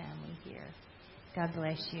we're really family here. God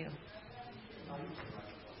bless you.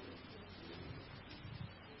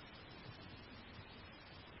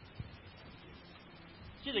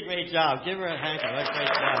 She did a great job. Give her a hand. Great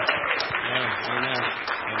job. Amen.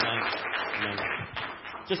 Amen. Amen.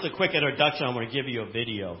 Just a quick introduction. I'm going to give you a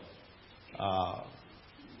video.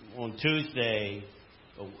 On Tuesday,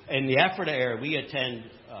 in the Ephrata area, we attend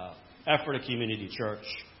Ephrata Community Church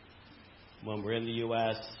when we're in the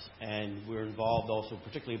U.S., and we're involved also,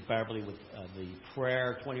 particularly Beverly, with the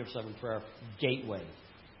prayer, 24/7 prayer gateway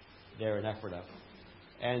there in Ephrata.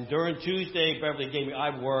 And during Tuesday, Beverly gave me, I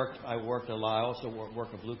worked a lot. I also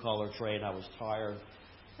worked a blue-collar trade. I was tired.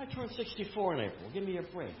 I turned 64 in April. Give me a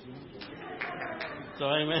break. So,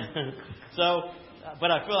 amen. So,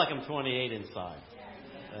 but I feel like I'm 28 inside.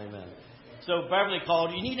 Amen. So Beverly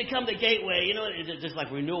called, you need to come to Gateway. It's just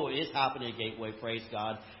like renewal is happening at Gateway, praise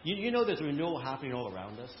God. You know there's renewal happening all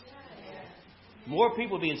around us? More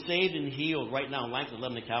people being saved and healed right now in Langford,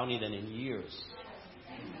 Lebanon County than in years.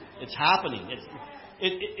 It's happening.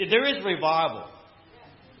 There is revival.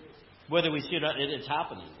 Whether we see it or not, it's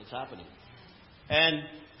happening. It's happening. And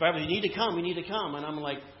Beverly, you need to come. We need to come. And I'm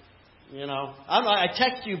like, I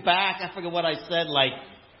text you back. I forget what I said.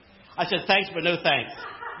 I said, thanks, but no thanks.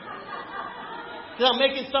 Because I'm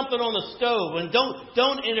making something on the stove, and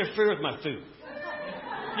don't interfere with my food.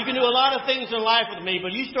 You can do a lot of things in life with me,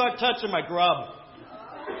 but you start touching my grub,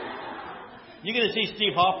 you're going to see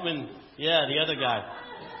Steve Hoffman, the other guy.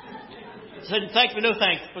 Said thanks, but no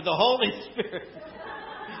thanks. But the Holy Spirit,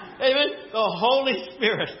 amen. The Holy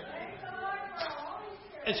Spirit,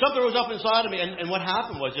 and something rose up inside of me. And what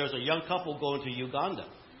happened was there was a young couple going to Uganda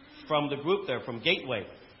from the group there, from Gateway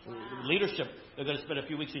leadership. They're going to spend a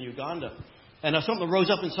few weeks in Uganda. And something rose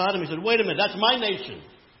up inside of me and said, wait a minute, that's my nation.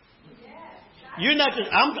 You're not just,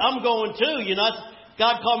 I'm going too.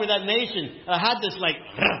 God called me that nation. I had this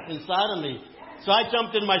inside of me. So I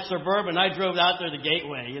jumped in my Suburban. I drove out there to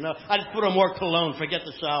Gateway. I just put on more cologne, forget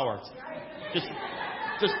the shower. Just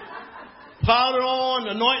powder on,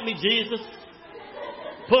 anoint me, Jesus.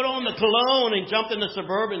 Put on the cologne and jumped in the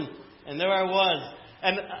Suburban. And there I was.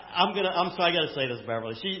 And I'm sorry, I got to say this,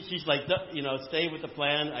 Beverly. She's like, stay with the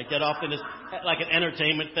plan. I get off in this, like an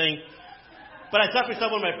entertainment thing. But I took myself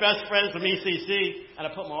one of my best friends from ECC, and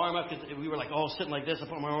I put my arm up because we were all sitting like this. I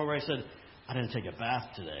put my arm over. I said, I didn't take a bath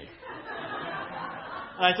today.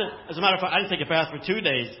 And I said, as a matter of fact, I didn't take a bath for 2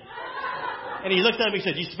 days. And he looked at me and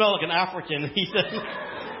said, you smell like an African. He said,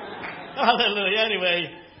 hallelujah. Anyway,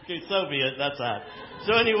 okay, so be it. That's that.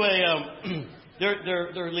 So anyway,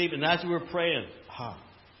 they're leaving. As we were praying,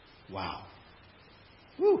 wow.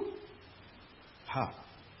 Woo.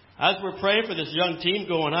 As we're praying for this young team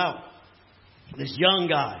going out, this young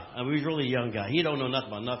guy, he's really a young guy. He don't know nothing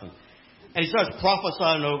about nothing. And he starts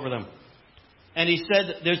prophesying over them. And he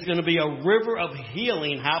said there's going to be a river of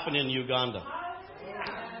healing happening in Uganda.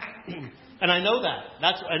 And I know that.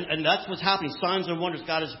 That's what's happening. Signs and wonders.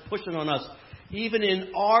 God is pushing on us. Even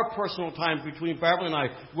in our personal time between Beverly and I,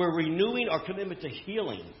 we're renewing our commitment to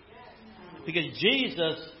healing. Because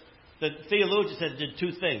Jesus, the theologian said, did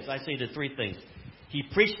 2 things. I say he did 3 things. He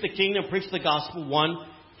preached the kingdom, preached the gospel. 1,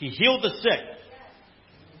 he healed the sick.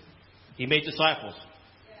 He made disciples.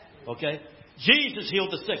 Okay? Jesus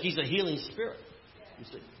healed the sick. He's a healing spirit. You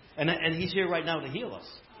see? And he's here right now to heal us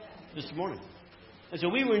this morning. And so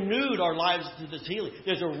we renewed our lives through this healing.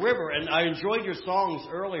 There's a river, and I enjoyed your songs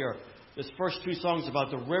earlier This first two songs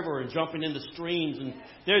about the river and jumping into streams. And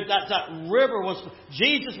there's that river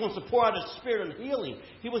Jesus wants to pour out His Spirit and healing.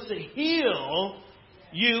 He wants to heal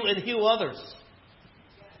you and heal others.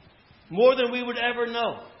 More than we would ever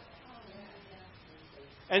know.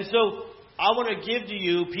 And so I want to give to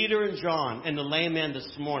you Peter and John and the lame man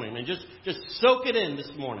this morning. And just soak it in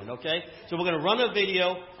this morning, okay? So we're going to run a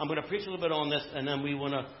video. I'm going to preach a little bit on this. And then we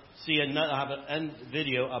want to see have an end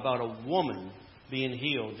video about a woman being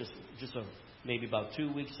healed just maybe about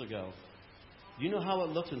 2 weeks ago. Do you know how it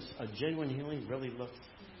looks? A genuine healing really looks.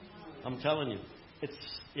 I'm telling you, it's.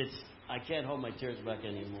 I can't hold my tears back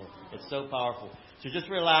anymore. It's so powerful. So just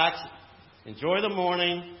relax, enjoy the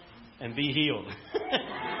morning, and be healed.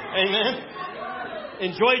 Amen.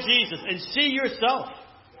 Enjoy Jesus and see yourself.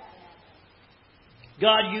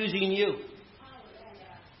 God using you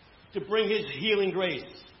to bring His healing grace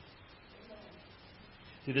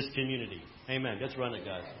to this community. Amen. Let's run it,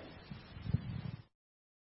 guys.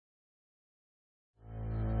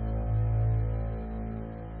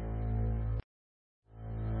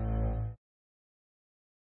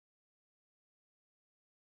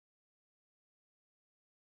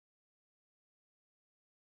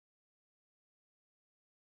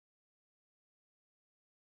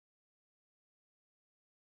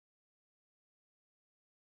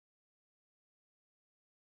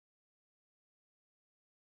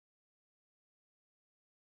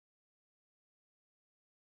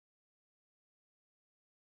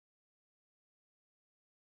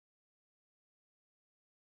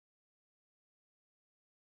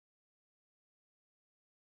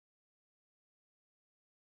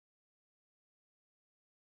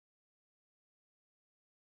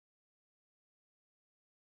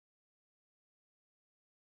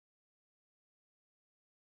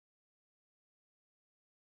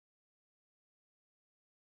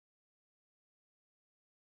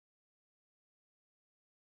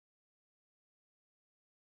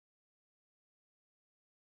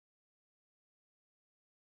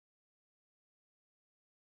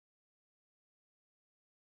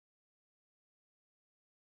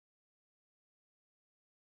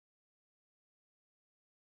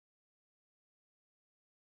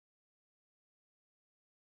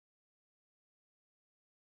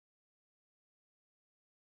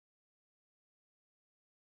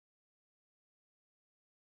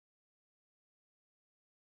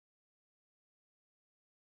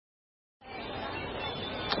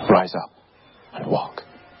 Rise up and walk.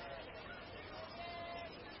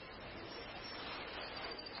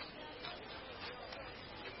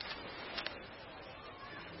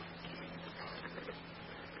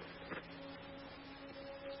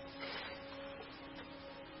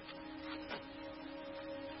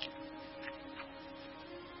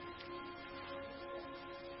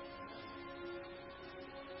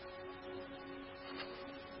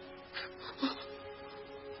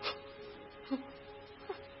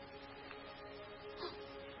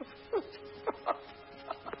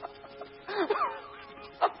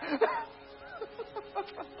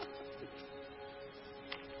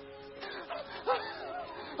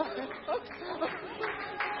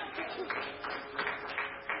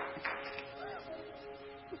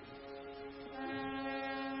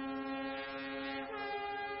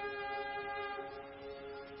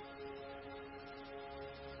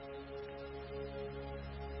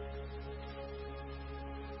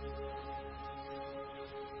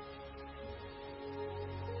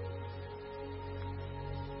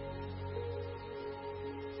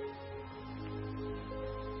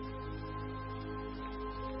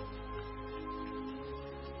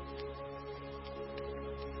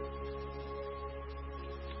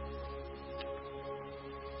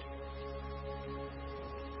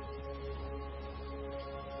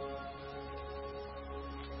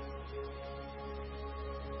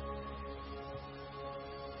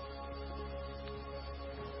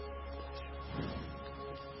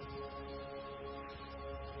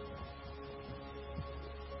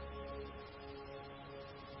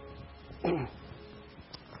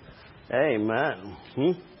 Amen.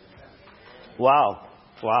 Wow.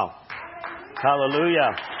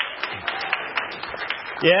 Hallelujah.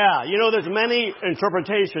 Yeah, there's many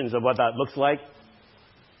interpretations of what that looks like.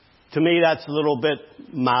 To me, that's a little bit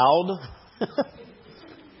mild.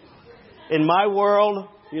 In my world,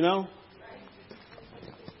 he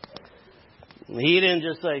didn't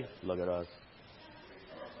just say, look at us.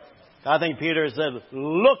 I think Peter said,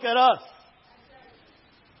 look at us.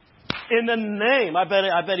 In the name. I bet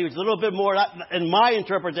he was a little bit more, in my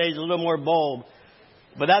interpretation, a little more bold.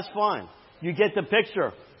 But that's fine. You get the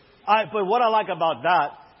picture. But what I like about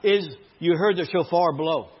that is you heard the shofar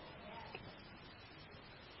blow.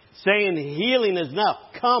 saying healing is now.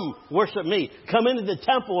 Come, worship me. Come into the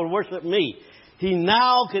temple and worship me. He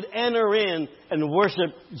now could enter in and worship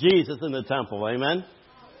Jesus in the temple. Amen?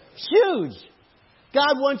 Huge.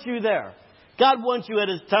 God wants you there. God wants you at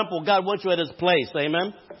His temple. God wants you at His place.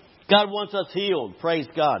 Amen? God wants us healed. Praise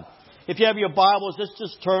God. If you have your Bibles, let's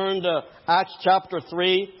just turn to Acts chapter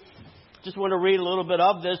 3. Just want to read a little bit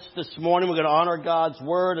of this morning. We're going to honor God's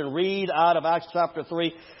Word and read out of Acts chapter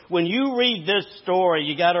 3. When you read this story,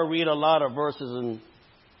 you got to read a lot of verses, and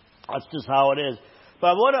that's just how it is. But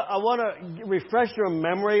I want to refresh your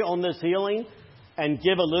memory on this healing and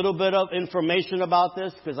give a little bit of information about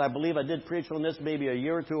this, because I believe I did preach on this maybe a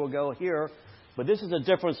year or two ago here. But this is a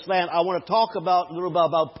different slant. I want to talk a little bit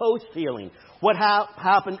about post-healing. What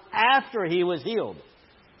happened after he was healed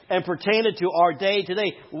and pertaining to our day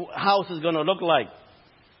today. How this is going to look like.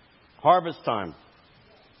 Harvest time.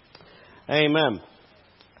 Amen.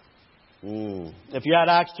 If you had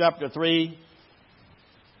Acts chapter 3,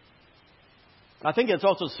 I think it's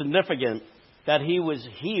also significant that he was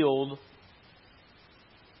healed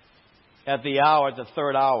at the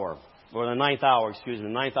third hour, or the ninth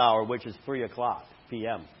hour, which is 3 o'clock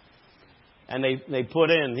p.m. And they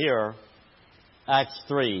put in here, Acts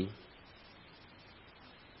 3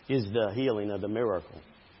 is the healing of the miracle.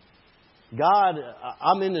 God,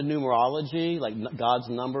 I'm into numerology, like God's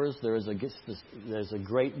numbers. There's a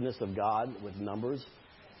greatness of God with numbers.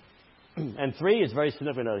 And 3 is very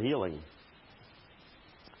significant of healing.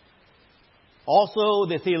 Also,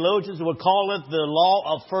 the theologians would call it the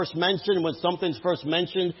law of first mention, when something's first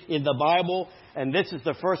mentioned in the Bible. And this is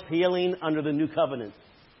the first healing under the new covenant.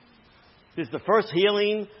 This is the first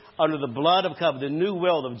healing under the blood of covenant, the new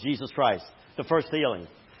will of Jesus Christ. The first healing.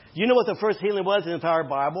 Do you know what the first healing was in the entire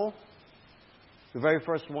Bible? The very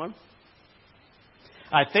first one?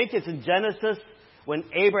 I think it's in Genesis when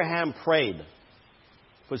Abraham prayed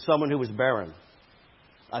for someone who was barren.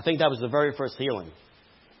 I think that was the very first healing.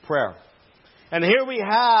 Prayer. And here we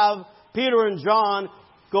have Peter and John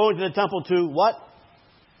going to the temple to what?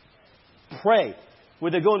 Pray. Were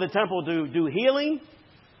they going to the temple to do healing?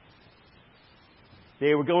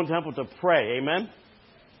 They were going to the temple to pray. Amen?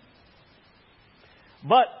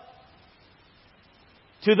 But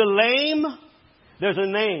to the lame, there's a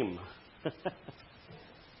name.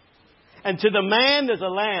 And to the man, there's a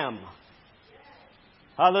lamb.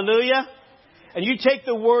 Hallelujah. And you take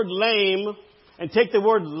the word lame and take the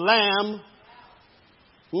word lamb.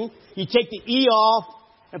 You take the E off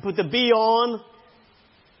and put the B on.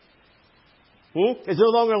 It's no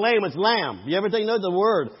longer lame, it's lamb. You ever think the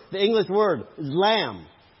word, the English word is lamb.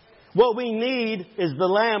 What we need is the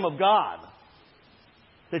Lamb of God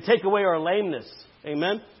to take away our lameness.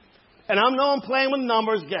 Amen? And I know I'm playing with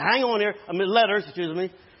numbers. Hang on here. Letters, excuse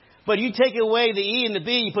me. But you take away the E and the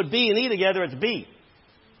B, you put B and E together, it's B.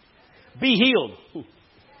 Be healed.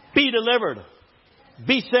 Be delivered.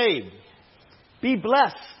 Be saved. Be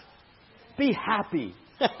blessed. Be happy.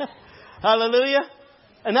 Hallelujah.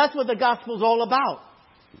 And that's what the gospel is all about.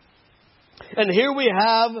 And here we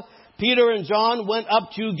have Peter and John went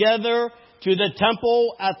up together to the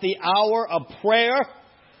temple at the hour of prayer,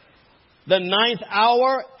 the 9th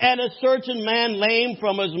hour, and a certain man lame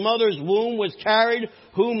from his mother's womb was carried,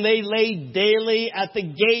 whom they laid daily at the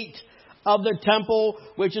gate of the temple,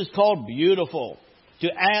 which is called Beautiful, to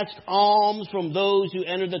ask alms from those who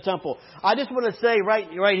entered the temple. I just want to say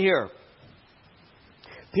right here,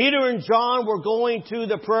 Peter and John were going to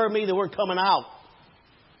the prayer meeting. They weren't coming out.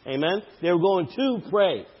 Amen? They were going to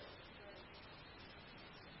pray.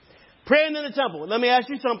 Praying in the temple. Let me ask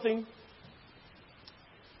you something.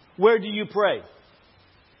 Where do you pray?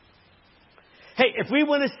 Hey, if we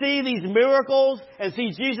want to see these miracles and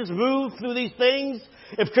see Jesus move through these things,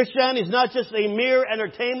 if Christianity is not just a mere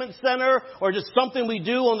entertainment center or just something we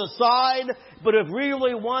do on the side, but if we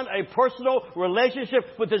really want a personal relationship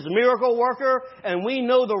with this miracle worker, and we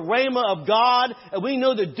know the rhema of God, and we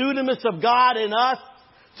know the dunamis of God in us,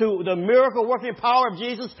 to the miracle working power of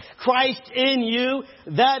Jesus Christ in you,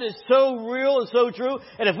 that is so real and so true.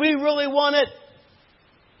 And if we really want it,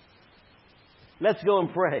 let's go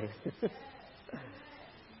and pray.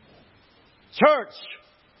 Church,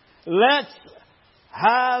 let's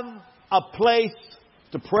have a place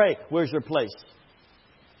to pray. Where's your place?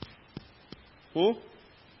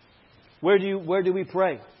 Where do we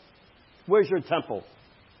pray? Where's your temple?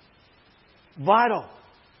 Vital.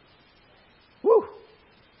 Woo!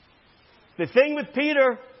 The thing with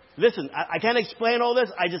Peter, listen, I can't explain all this.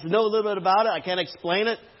 I just know a little bit about it. I can't explain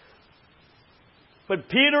it. But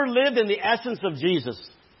Peter lived in the essence of Jesus.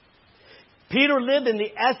 Peter lived in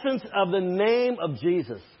the essence of the name of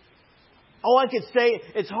Jesus. all I could say,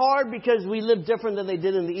 it's hard because we live different than they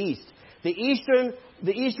did in the East. The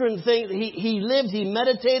Eastern thing, he lived, he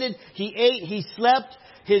meditated, he ate, he slept,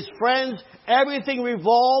 his friends, everything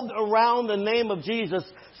revolved around the name of Jesus.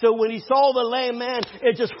 So when he saw the lame man,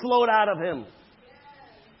 it just flowed out of him.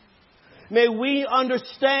 May we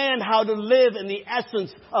understand how to live in the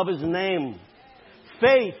essence of his name.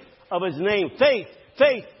 Faith of his name. Faith,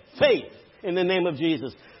 faith, faith in the name of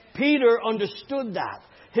Jesus. Peter understood that.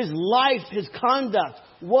 His life, his conduct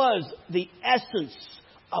was the essence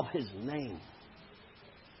of his name.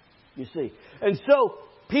 You see. And so,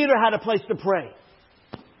 Peter had a place to pray.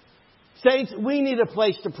 Saints, we need a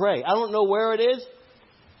place to pray. I don't know where it is.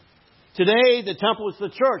 Today, the temple is the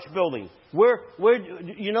church building. Where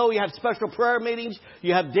you know, you have special prayer meetings.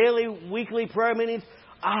 You have daily, weekly prayer meetings.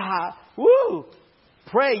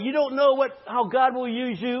 Pray. You don't know how God will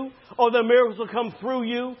use you, or the miracles will come through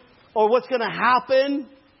you, or what's going to happen.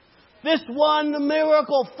 This one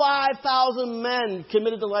miracle, 5,000 men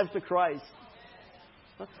committed their lives to Christ.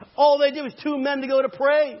 All they did was 2 men to go to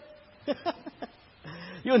pray.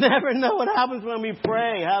 You'll never know what happens when we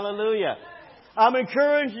pray. Hallelujah. I'm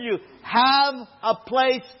encouraging you, have a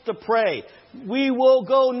place to pray. We will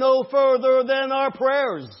go no further than our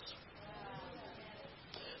prayers.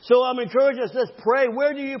 So I'm encouraging us, let's pray.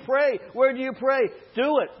 Where do you pray? Where do you pray?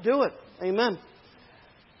 Do it. Do it. Amen.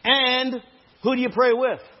 And who do you pray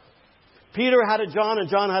with? Peter had a John and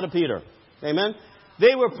John had a Peter. Amen.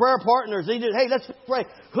 They were prayer partners. They did, hey, let's pray.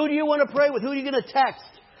 Who do you want to pray with? Who are you going to text?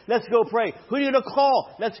 Let's go pray. Who are you going to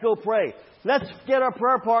call? Let's go pray. Let's get our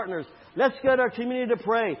prayer partners. Let's get our community to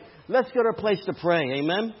pray. Let's get our place to pray.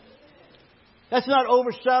 Amen. Let's not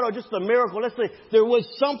overshadow just the miracle. Let's say there was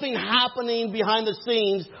something happening behind the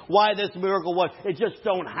scenes why this miracle was. It just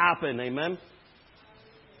don't happen. Amen.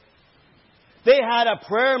 They had a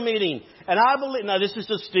prayer meeting. And I believe, now this is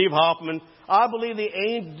just Steve Hoffman. I believe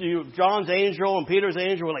John's angel and Peter's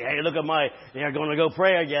angel were like, hey, look at they're going to go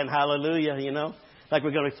pray again. Hallelujah, you know. Like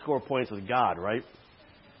we're going to score points with God, right?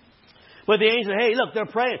 But the angel, hey, look, they're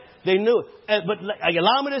praying. They knew. But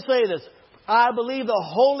allow me to say this. I believe the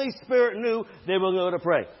Holy Spirit knew they were going to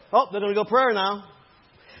pray. Oh, they're going to go prayer now.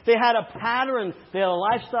 They had a pattern. They had a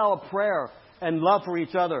lifestyle of prayer and love for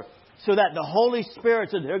each other. So that the Holy Spirit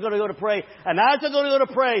said they're going to go to pray. And as they're going to go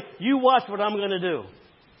to pray, you watch what I'm going to do.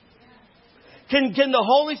 Can the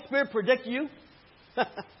Holy Spirit predict you?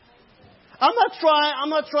 I'm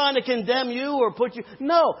not trying to condemn you or put you.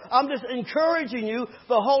 No, I'm just encouraging you.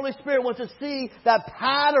 The Holy Spirit wants to see that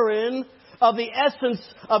pattern of the essence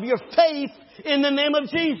of your faith in the name of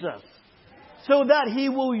Jesus. So that He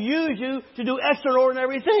will use you to do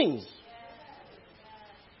extraordinary things.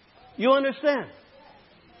 You understand?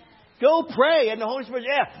 Go pray. And the Holy Spirit,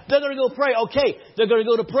 yeah, they're going to go pray. Okay, they're going to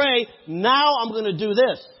go to pray. Now I'm going to do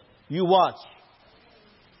this. You watch.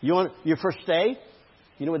 You want your first stay?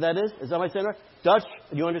 You know what that is? Is that my saying right? Dutch,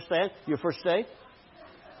 do you understand? Your first stay?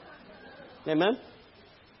 Amen?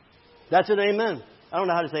 That's an amen. I don't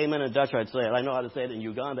know how to say amen in Dutch. I'd say it. I know how to say it in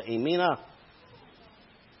Uganda. Amina.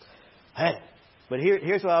 Hey, but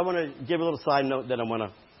here's what I want to give a little side note that I want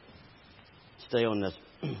to stay on this.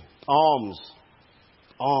 Alms.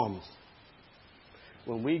 Alms.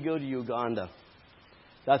 When we go to Uganda,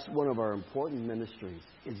 that's one of our important ministries,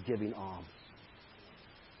 is giving alms.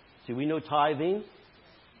 See, we know tithing,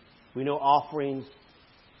 we know offerings,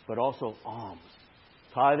 but also alms.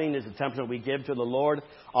 Tithing is the 10% we give to the Lord.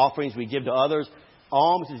 Offerings we give to others.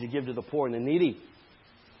 Alms is you give to the poor and the needy.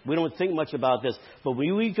 We don't think much about this. But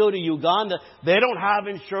when we go to Uganda, they don't have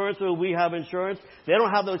insurance or we have insurance. They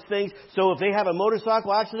don't have those things. So if they have a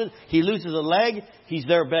motorcycle accident, he loses a leg, he's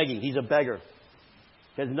there begging. He's a beggar.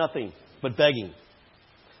 He has nothing but begging.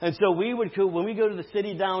 And so we would, when we go to the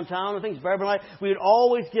city downtown and things, Barbara and I, we would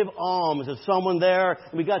always give alms to someone there.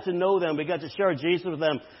 And we got to know them. We got to share Jesus with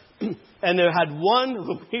them. And there had one,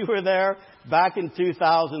 when we were there back in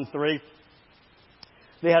 2003,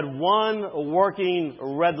 they had one working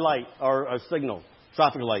red light or a signal,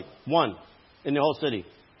 traffic light. One in the whole city.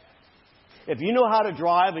 If you know how to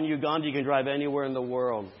drive in Uganda, you can drive anywhere in the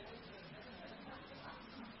world.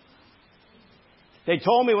 They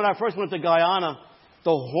told me when I first went to Guyana,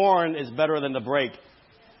 the horn is better than the brake.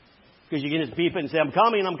 Because you can just beep it and say, I'm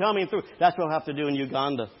coming through. That's what we'll have to do in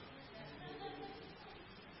Uganda.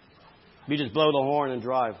 We just blow the horn and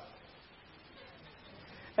drive.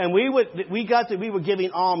 And we were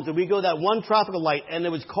giving alms, and we go that one traffic light, and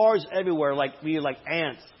there was cars everywhere, like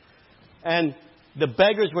ants. And the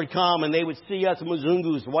beggars would come, and they would see us,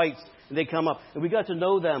 Mzungus, whites, and they come up, and we got to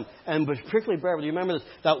know them. And particularly, Beverly, you remember this?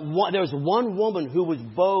 There was one woman who was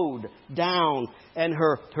bowed down, and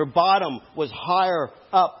her bottom was higher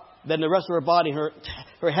up than the rest of her body.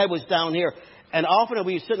 Her head was down here. And often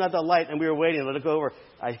we were sitting at the light and we were waiting. I look over.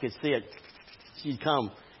 I could see it. She'd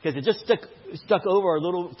come. Because it just stuck over a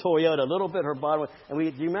little Toyota, a little bit her body. And do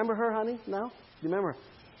you remember her, honey? No? Do you remember?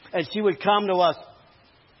 And she would come to us.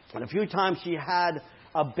 And a few times she had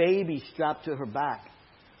a baby strapped to her back.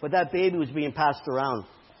 But that baby was being passed around.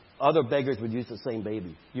 Other beggars would use the same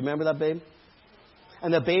baby. You remember that baby?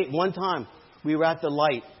 And one time we were at the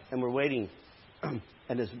light and we're waiting.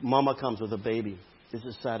 And this mama comes with a baby. This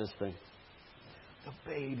is the saddest thing. The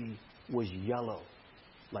baby was yellow.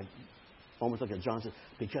 Almost like a Johnson.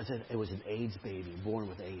 Because it was an AIDS baby, born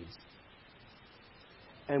with AIDS.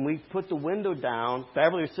 And we put the window down.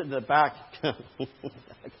 Beverly was sitting in the back.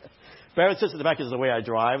 Beverly sits in the back because of the way I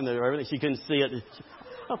drive. And everything. She couldn't see it.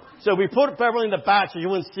 So we put Beverly in the back so you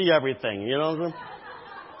wouldn't see everything. You know what I'm saying?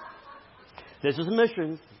 This is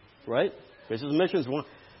missions, right? This is missions.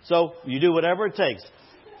 So you do whatever it takes.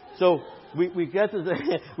 So we get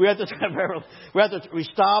to we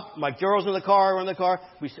stop. My girls in the car. We're in the car.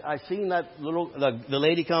 I seen that the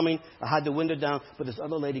lady coming. I had the window down, but this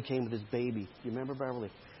other lady came with this baby. You remember Beverly?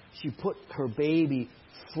 She put her baby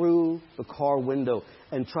through the car window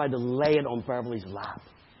and tried to lay it on Beverly's lap.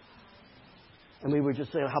 And we would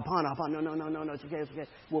just say, hop on. No, it's okay.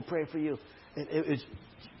 We'll pray for you. And it was,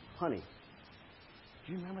 honey,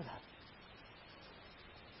 do you remember that?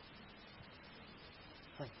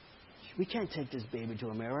 We can't take this baby to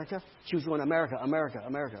America. She was going, America,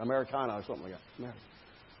 Americana or something like that. America.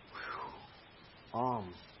 Whew.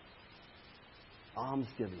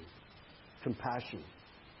 Almsgiving. Compassion.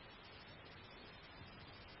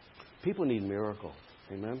 People need miracles.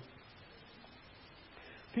 Amen?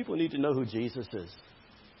 People need to know who Jesus is.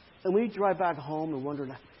 And we drive back home and wonder,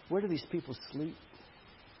 where do these people sleep?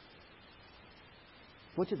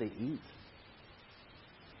 What do they eat?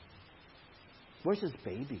 Where's this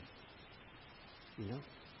baby? You know?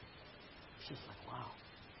 It's just like, wow.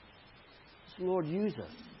 So Lord, use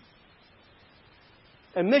us.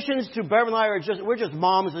 And missions to Beverly and I we're just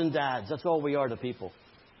moms and dads. That's all we are to people.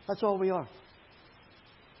 That's all we are.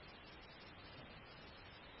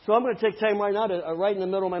 So I'm going to take time right now to, right in the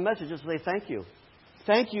middle of my message, just to say thank you.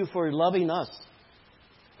 Thank you for loving us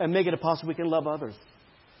and making it possible we can love others.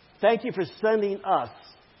 Thank you for sending us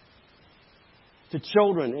to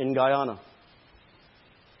children in Guyana.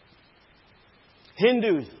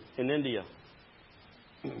 Hindus in India.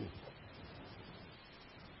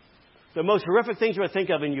 The most horrific things you would think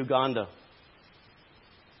of in Uganda.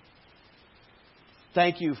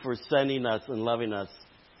 Thank you for sending us and loving us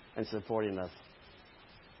and supporting us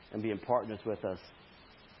and being partners with us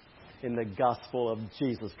in the gospel of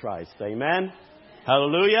Jesus Christ. Amen?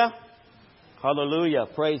 Hallelujah. Hallelujah.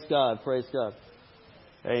 Praise God. Praise God.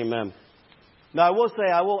 Amen. Now,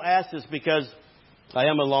 I will ask this because I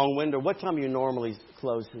am a long winder. What time do you normally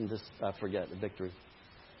close in this, I forget, the Victory?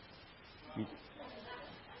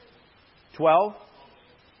 12?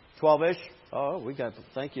 12-ish? Oh,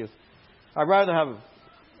 thank you. I'd rather have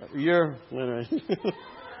your...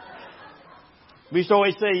 We used to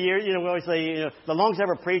always say, the longest I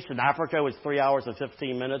ever preached in Africa was 3 hours and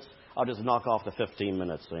 15 minutes. I'll just knock off the 15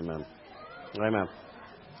 minutes. Amen. Amen.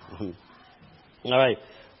 All right.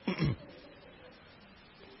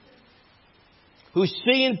 Who's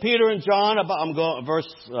seeing Peter and John I'm going,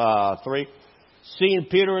 verse 3. Seeing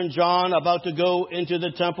Peter and John about to go into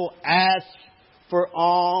the temple, ask for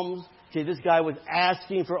alms. See, this guy was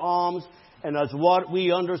asking for alms. And as what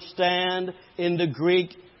we understand in the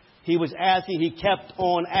Greek, he was asking, he kept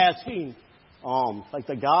on asking alms. Like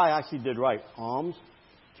the guy actually did right. Alms?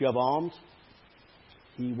 Do you have alms?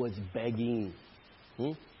 He was begging.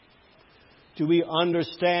 Do we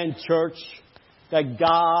understand, church, that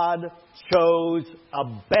God chose a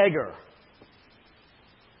beggar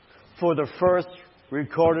for the first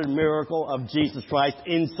recorded miracle of Jesus Christ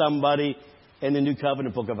in somebody in the New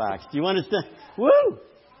Covenant book of Acts? Do you understand? Woo!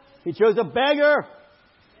 He chose a beggar.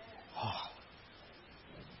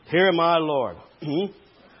 Hear my Lord.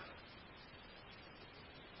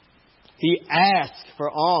 He asked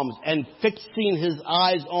for alms, and fixing his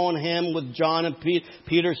eyes on him with John and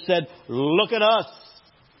Peter said, "Look at us."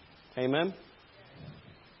 Amen.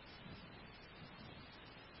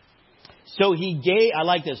 So he gave, I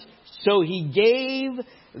like this. So he gave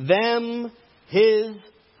them his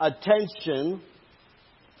attention,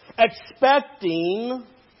 expecting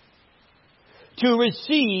to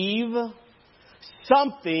receive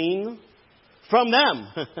something from them.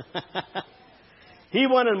 He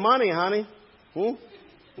wanted money, honey.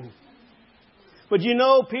 But you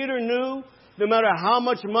know, Peter knew no matter how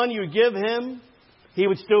much money you give him, he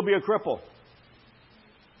would still be a cripple.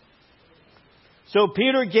 So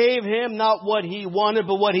Peter gave him not what he wanted,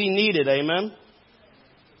 but what he needed. Amen.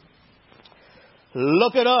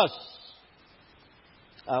 Look at us.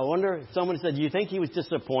 I wonder, someone said, do you think he was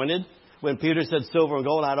disappointed when Peter said, silver and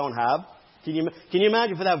gold I don't have? Can you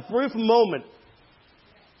imagine for that brief moment?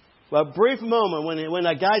 Well, a brief moment when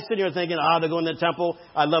a guy's sitting here thinking, they're going to the temple.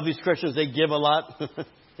 I love these Christians. They give a lot.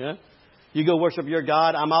 Yeah. You go worship your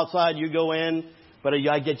God. I'm outside. You go in. But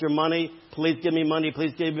I get your money. Please give me money.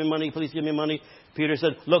 Please give me money. Please give me money. Peter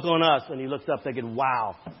said, look on us. And he looks up thinking,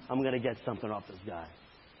 wow, I'm going to get something off this guy.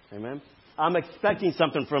 Amen. I'm expecting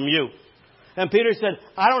something from you. And Peter said,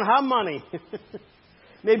 I don't have money.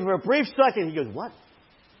 Maybe for a brief second, he goes, what?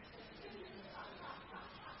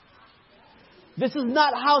 This is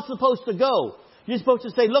not how it's supposed to go. You're supposed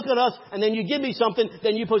to say, look at us, and then you give me something,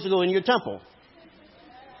 then you're supposed to go in your temple.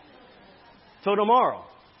 So tomorrow.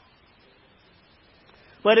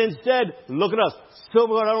 But instead, look at us.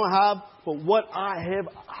 Silver I don't have, but what I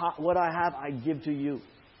have, I give to you.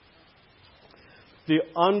 The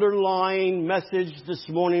underlying message this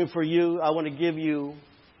morning for you, I want to give you,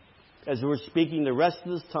 as we're speaking the rest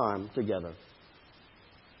of this time together,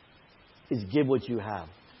 is give what you have.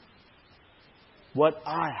 What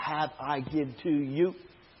I have, I give to you.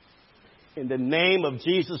 In the name of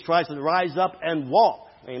Jesus Christ, and rise up and walk.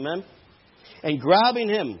 Amen. And grabbing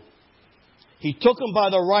him, he took him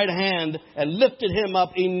by the right hand and lifted him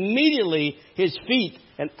up. Immediately his feet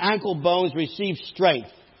and ankle bones received strength.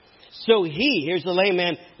 So he, here's the lame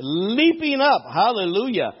man, leaping up,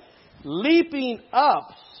 hallelujah, leaping up,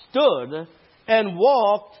 stood and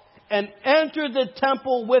walked and entered the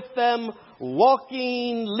temple with them,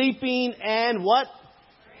 walking, leaping, and what?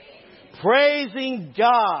 Praising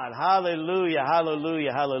God. Hallelujah,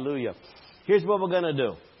 hallelujah, hallelujah. Here's what we're going to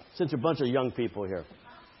do, since we're a bunch of young people here.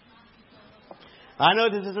 I know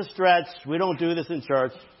this is a stretch. We don't do this in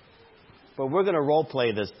church. But we're going to role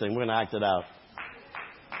play this thing. We're going to act it out.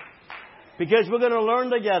 Because we're going to learn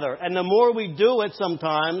together. And the more we do it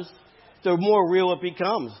sometimes, the more real it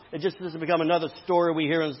becomes. It just doesn't become another story we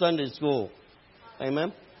hear in Sunday school.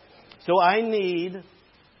 Amen? So I need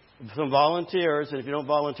some volunteers. And if you don't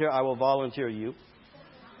volunteer, I will volunteer you.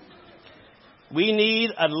 We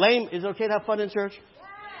need a lame... Is it okay to have fun in church?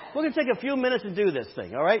 We're going to take a few minutes to do this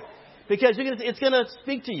thing, all right? Because it's going to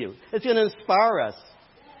speak to you. It's going to inspire us.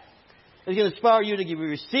 It's going to inspire you to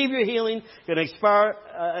receive your healing. It's going to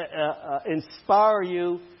inspire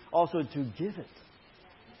you also to give it.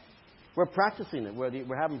 We're practicing it.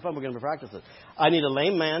 We're having fun. We're going to practice it. I need a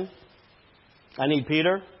lame man. I need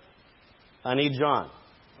Peter. I need John.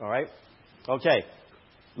 All right? Okay.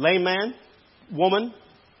 Lame man. Woman.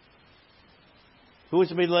 Who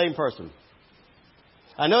wants to be the lame person?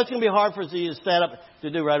 I know it's going to be hard for you to stand up to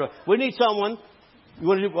do right away. We need someone. You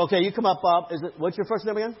want to do? Okay, you come up, Bob. What's your first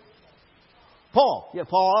name again? Paul. Yeah,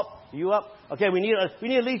 Paul up. You up. Okay, we need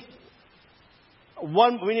at least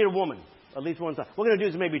one. We need a woman at least one time. What we're going to do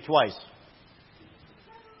is maybe twice.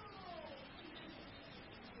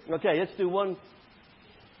 Okay, let's do one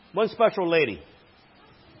special lady.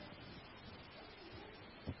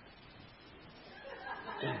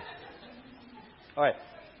 All right,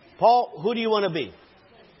 Paul. Who do you want to be?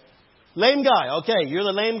 Lame guy. Okay, you're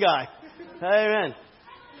the lame guy. Amen.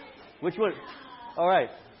 Which one? All right.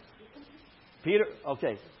 Peter.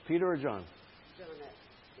 Okay. Peter or John?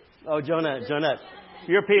 Oh, Jonette.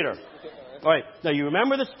 You're Peter. All right. Now, you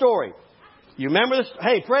remember the story. You remember this?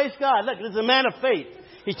 Hey, praise God. Look, this is a man of faith.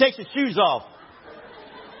 He takes his shoes off.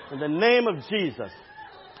 In the name of Jesus.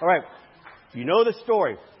 All right. You know the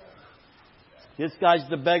story. This guy's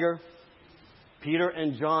the beggar. Peter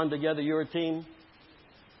and John together, you're a team.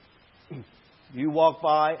 You walk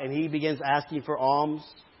by and he begins asking for alms.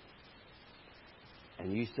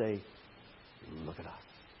 And you say, look at us.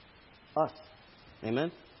 Us.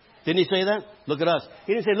 Amen? Didn't he say that? Look at us.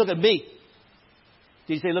 He didn't say, look at me.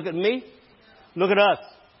 Did he say, look at me? Look at us.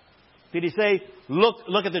 Did he say,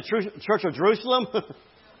 look at the Church of Jerusalem?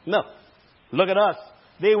 No. Look at us.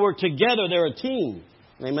 They were together. They're a team.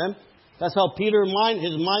 Amen? That's how Peter,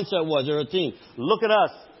 his mindset was. They're a team. Look at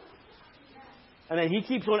us. And then he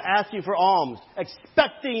keeps on asking for alms,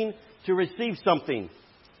 expecting to receive something.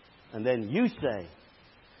 And then you say,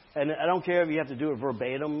 and I don't care if you have to do it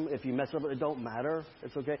verbatim. If you mess up, it don't matter.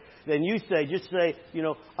 It's okay. Then you say, just say,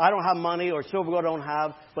 I don't have money or silver gold I don't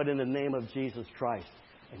have, but in the name of Jesus Christ.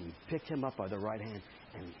 And you pick him up by the right hand,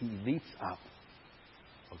 and he leaps up.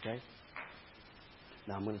 Okay?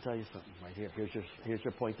 Now I'm going to tell you something right here. Here's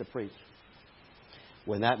your point to preach.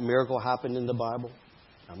 When that miracle happened in the Bible,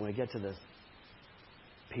 I'm going to get to this.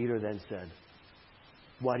 Peter then said,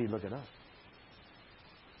 why do you look at us?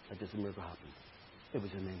 That this miracle happened. It was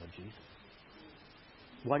in the name of Jesus.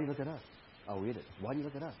 Why do you look at us? I'll read it. Why do you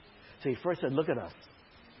look at us? So he first said, look at us.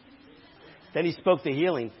 Then he spoke the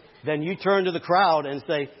healing. Then you turn to the crowd and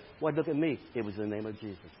say, why look at me? It was in the name of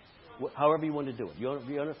Jesus. However you want to do it. You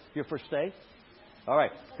want your first stay? All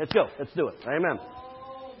right. Let's go. Let's do it. Amen.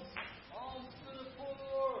 Alms to the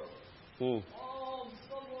poor. Mm. Alms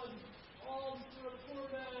to the poor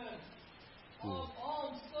man.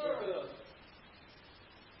 Alms, sir.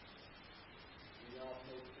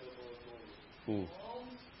 Mm. Alms.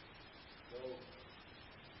 No.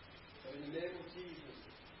 But in the name of Jesus,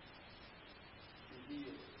 be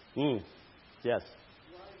healed. Yes.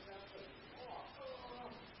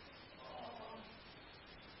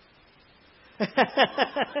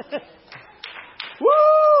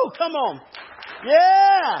 Woo! Come on.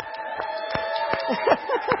 Yeah.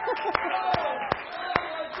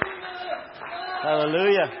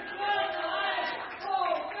 Hallelujah.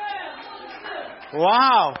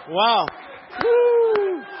 Wow. Wow.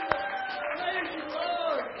 Woo.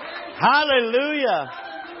 Hallelujah.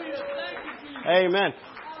 Amen.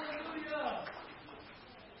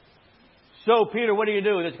 So, Peter, what do you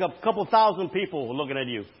do? There's a couple thousand people looking at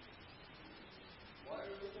you.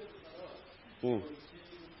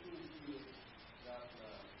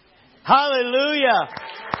 Hallelujah.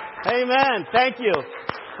 Amen. Thank you.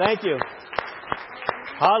 Thank you.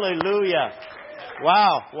 Hallelujah.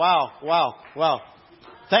 Wow. Wow. Wow. Wow.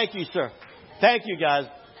 Thank you, sir. Thank you, guys.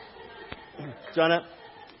 Jonah,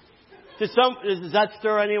 does that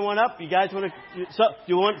stir anyone up? You guys want to? Do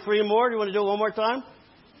you want 3 more? Do you want to do it one more time?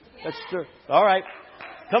 Let's stir. All right.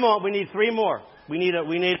 Come on. We need 3 more. We need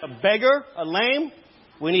a beggar, a lame.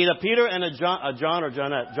 We need a Peter and a John or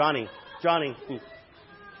Johnette. Johnny.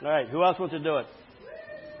 All right. Who else wants to do it?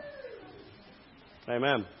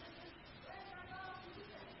 Amen.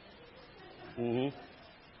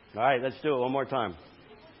 All right. Let's do it one more time.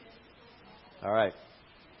 All right.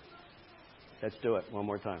 Let's do it one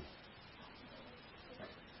more time.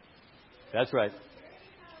 That's right.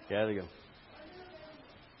 Yeah, there you go.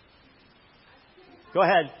 Go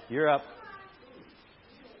ahead. You're up.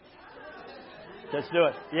 Let's do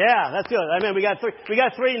it. Yeah, let's do it. Amen. We got 3. We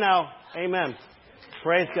got 3 now. Amen.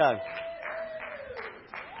 Praise God.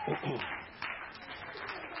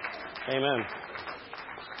 Amen.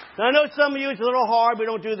 Now, I know some of you, it's a little hard. We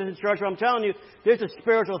don't do this in church. But I'm telling you, there's a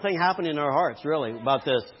spiritual thing happening in our hearts, really, about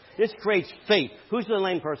this. This creates faith. Who's the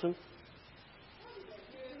lame person?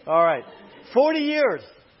 All right. 40 years.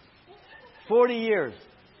 40 years.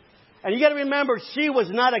 And you got to remember, she was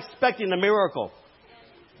not expecting a miracle.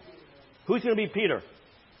 Who's going to be Peter?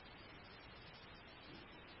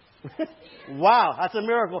 Wow, that's a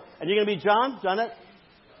miracle. And you're going to be John? Johnette?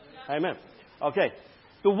 Amen. Okay.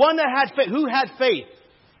 The one that had faith, who had faith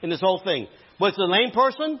in this whole thing? Was the lame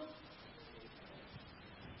person?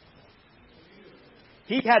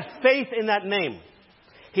 He had faith in that name.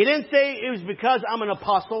 He didn't say it was because I'm an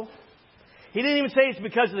apostle. He didn't even say it's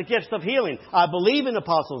because of the gifts of healing. I believe in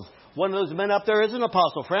apostles. One of those men up there is an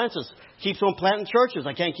apostle. Francis keeps on planting churches.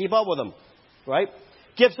 I can't keep up with him. Right?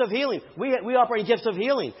 Gifts of healing. We operate in gifts of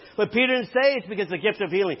healing. But Peter didn't say it's because of the gift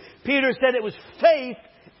of healing. Peter said it was faith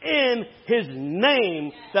in his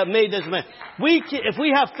name that made this man. If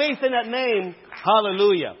we have faith in that name,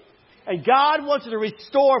 hallelujah. And God wants to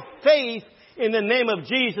restore faith in the name of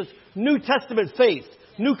Jesus. New Testament faith.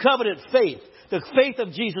 New covenant faith. The faith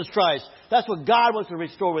of Jesus Christ. That's what God wants to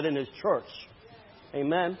restore within His church.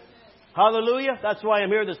 Amen. Hallelujah. That's why I'm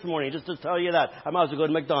here this morning. Just to tell you that. I might as well go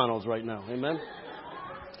to McDonald's right now. Amen.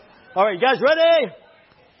 All right, you guys ready?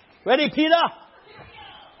 Ready, Peter?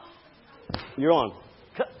 You're on.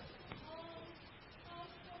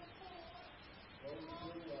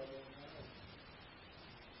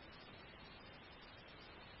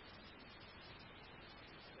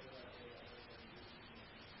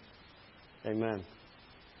 Amen.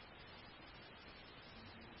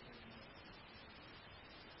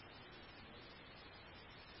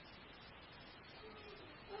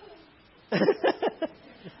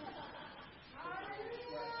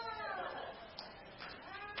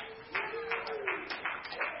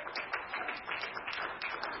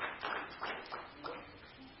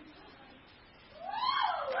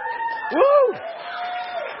 Woo!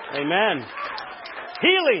 Amen.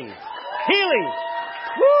 Healing. Healing.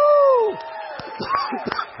 Woo!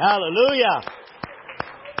 Hallelujah.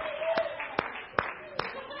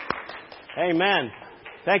 Amen.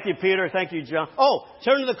 Thank you, Peter. Thank you, John. Oh,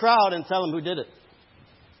 turn to the crowd and tell them who did it.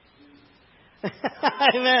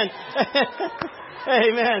 Amen.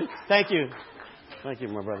 Amen. Thank you. Thank you,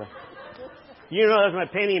 my brother. You know, that's my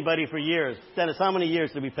painting buddy for years. Dennis, how many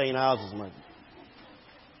years did we paint houses,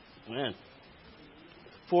 man?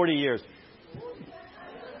 40 years.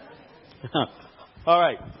 All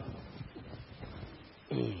right.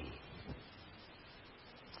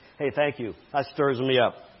 Hey, thank you. That stirs me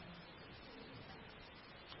up.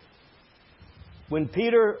 When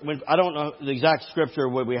I don't know the exact scripture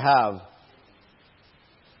what we have.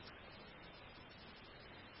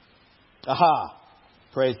 Aha.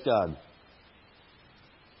 Praise God.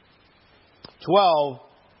 12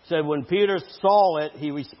 said, when Peter saw it,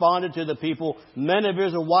 he responded to the people, men of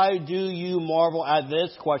Israel, why do you marvel at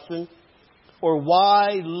this question? Or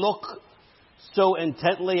why look so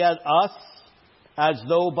intently at us as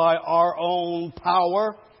though by our own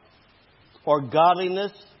power or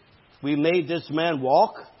godliness we made this man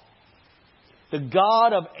walk? The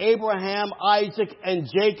God of Abraham, Isaac, and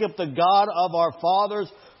Jacob, the God of our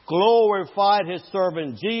fathers, glorified his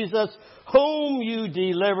servant Jesus, whom you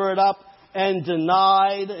delivered up and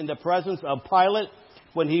denied in the presence of Pilate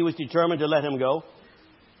when he was determined to let him go.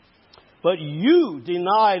 But you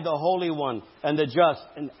denied the Holy One and the just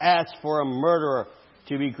and asked for a murderer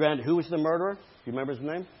to be granted. Who was the murderer? Do you remember his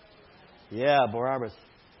name? Yeah, Barabbas.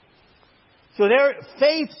 So there,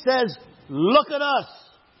 faith says, look at us.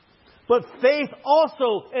 But faith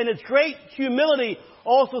also, in its great humility,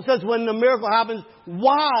 also says when the miracle happens,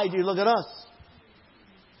 why do you look at us?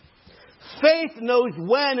 Faith knows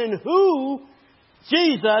when and who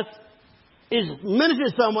Jesus is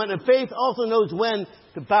ministering to someone, and faith also knows when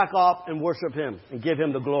to back off and worship him and give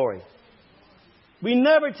him the glory. We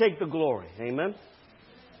never take the glory. Amen?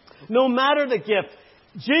 No matter the gift,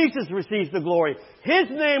 Jesus receives the glory. His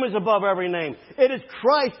name is above every name. It is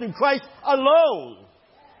Christ and Christ alone.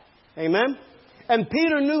 Amen? And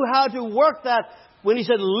Peter knew how to work that when he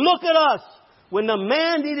said, look at us, when the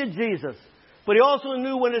man needed Jesus. But he also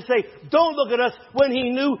knew when to say, don't look at us, when he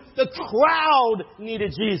knew the crowd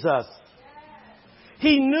needed Jesus.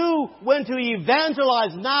 He knew when to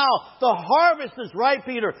evangelize. Now the harvest is ripe,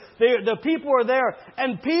 Peter. The people are there.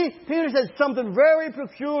 And Peter said something very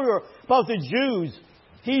peculiar about the Jews.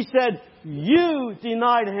 He said, you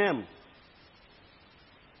denied him.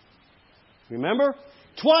 Remember?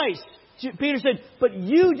 Twice. Peter said, but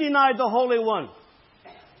you denied the Holy One.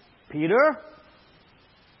 Peter,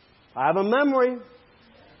 I have a memory.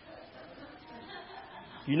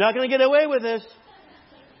 You're not going to get away with this.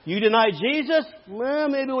 You deny Jesus? Well,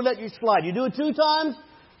 maybe we'll let you slide. You do it 2 times?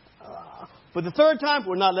 But the 3rd time,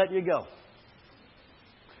 we're not letting you go.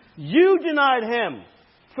 You denied him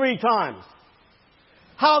 3 times.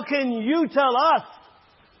 How can you tell us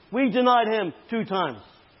we denied him 2 times?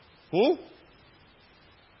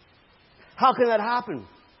 How can that happen?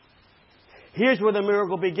 Here's where the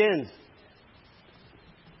miracle begins.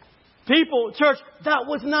 People, church, that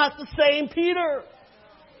was not the same Peter.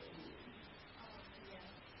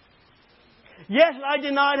 Yes, I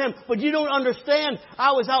denied him, but you don't understand.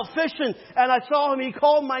 I was out fishing and I saw him. He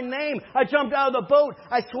called my name. I jumped out of the boat.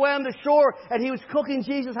 I swam the shore and he was cooking.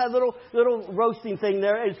 Jesus had a little roasting thing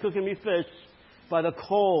there. He was cooking me fish by the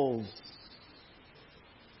coals.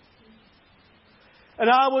 And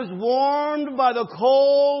I was warmed by the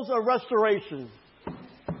coals of restoration.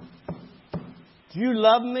 Do you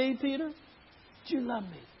love me, Peter? Do you love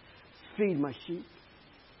me? Feed my sheep.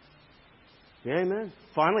 Amen.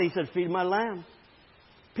 Finally, he said, feed my lamb.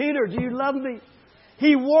 Peter, do you love me?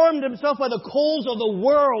 He warmed himself by the coals of the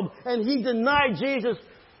world, and he denied Jesus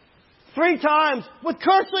 3 times with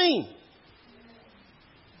cursing.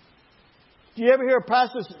 Do you ever hear a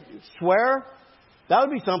pastor swear? That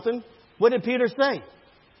would be something. What did Peter say?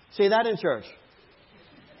 Say that in church.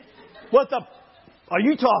 What the are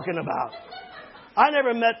you talking about? I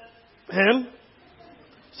never met him.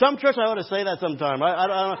 Some church I ought to say that sometime. I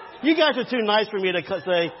don't know. You guys are too nice for me to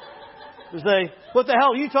say, what the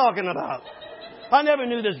hell are you talking about? I never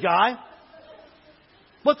knew this guy.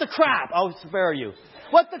 What the crap? I'll spare you.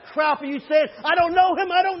 What the crap are you saying? I don't know him.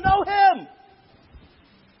 I don't know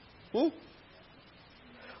him.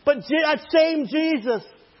 But that same Jesus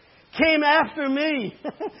came after me,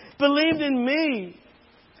 believed in me.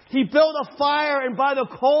 He built a fire, and by the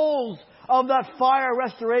coals of that fire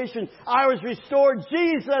restoration, I was restored.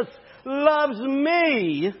 Jesus loves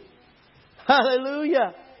me.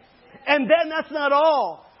 Hallelujah. And then that's not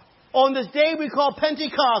all. On this day we call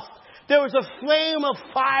Pentecost, there was a flame of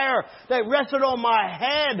fire that rested on my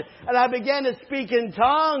head, and I began to speak in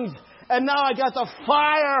tongues, and now I got the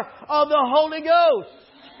fire of the Holy Ghost.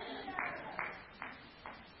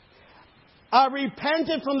 I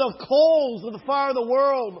repented from the coals of the fire of the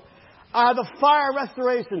world. The fire of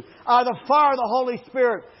restoration. The fire of the Holy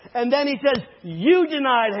Spirit. And then he says, you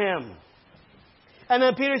denied him. And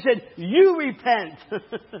then Peter said, you repent.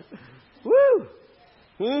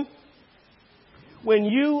 Woo! When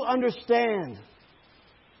you understand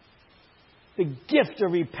the gift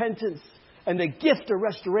of repentance and the gift of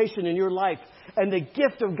restoration in your life and the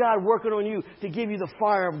gift of God working on you to give you the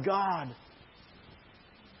fire of God,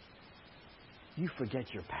 you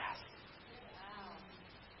forget your past.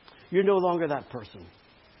 You're no longer that person.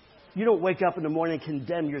 You don't wake up in the morning and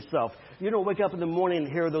condemn yourself. You don't wake up in the morning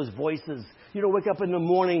and hear those voices. You don't wake up in the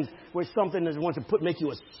mornings where something that wants to make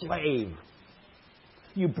you a slave.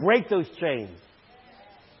 You break those chains.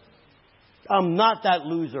 I'm not that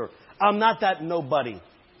loser. I'm not that nobody.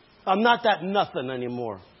 I'm not that nothing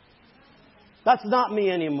anymore. That's not me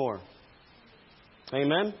anymore.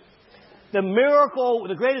 Amen? The miracle,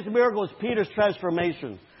 the greatest miracle is Peter's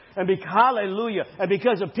transformation. And hallelujah. And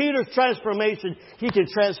because of Peter's transformation, he can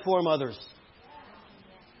transform others.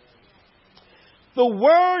 The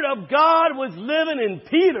Word of God was living in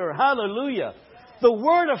Peter. Hallelujah. The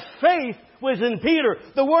Word of faith was in Peter.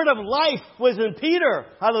 The Word of life was in Peter.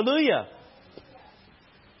 Hallelujah.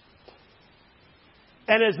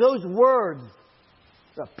 And as those words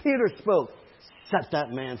that Peter spoke set that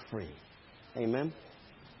man free. Amen.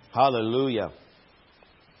 Hallelujah.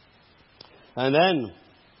 And then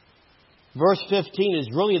verse 15 is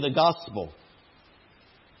really the gospel.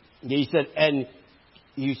 He said, and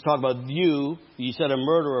he's talking about you. He set a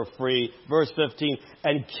murderer free. Verse 15,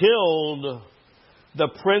 and killed the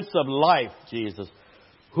Prince of Life, Jesus,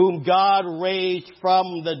 whom God raised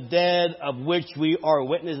from the dead, of which we are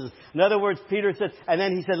witnesses. In other words, Peter said, and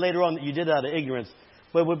then he said later on that you did it out of ignorance.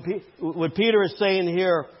 But what Peter is saying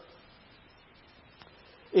here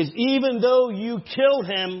is even though you killed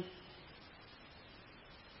him,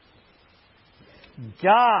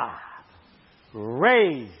 God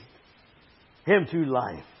raised him to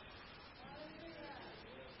life.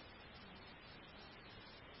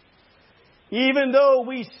 Even though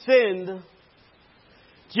we sinned,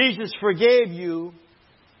 Jesus forgave you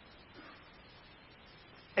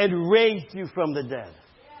and raised you from the dead.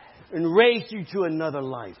 And raised you to another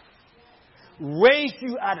life. Raised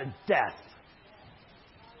you out of death.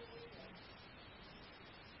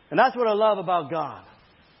 And that's what I love about God.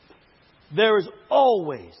 There is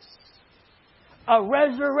always a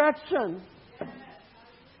resurrection.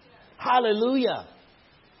 Hallelujah.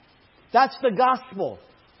 That's the gospel.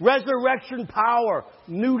 Resurrection power.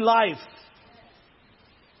 New life.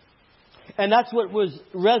 And that's what was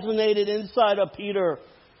resonated inside of Peter.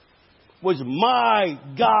 Was my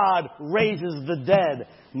God raises the dead.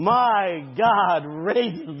 My God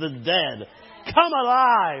raises the dead. Come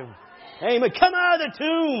alive. Amen. Come out of the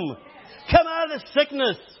tomb. Come out of the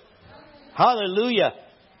sickness. Hallelujah.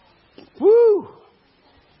 Woo.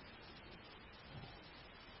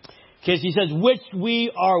 Because he says, which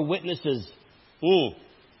we are witnesses.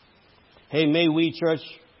 Hey, may we, church,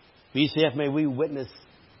 BCF, may we witness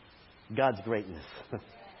God's greatness.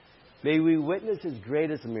 May we witness His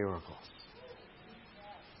greatest miracles.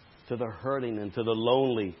 To the hurting and to the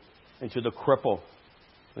lonely and to the cripple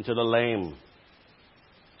and to the lame.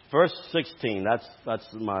 Verse 16, that's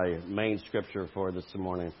my main scripture for this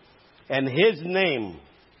morning. And His name,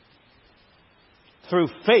 through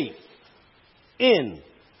faith in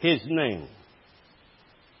His name,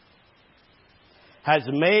 has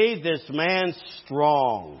made this man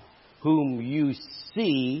strong, whom you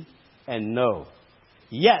see and know.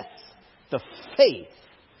 Yes, the faith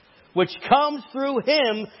which comes through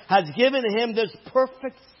Him has given him this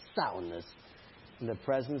perfect soundness in the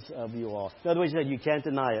presence of you all. In other words, you can't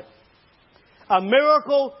deny it. A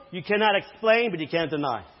miracle you cannot explain, but you can't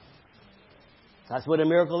deny. That's what a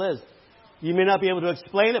miracle is. You may not be able to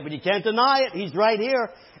explain it, but you can't deny it. He's right here.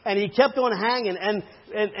 And he kept on hanging.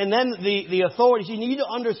 And then the authorities, you need to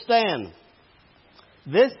understand,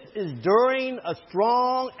 this is during a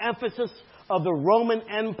strong emphasis of the Roman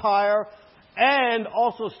Empire and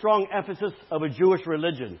also strong emphasis of a Jewish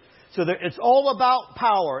religion. So it's all about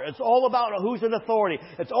power. It's all about who's in authority.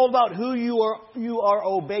 It's all about who you are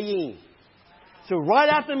obeying. So right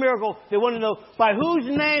after the miracle, they want to know, by whose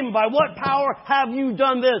name, by what power have you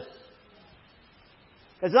done this?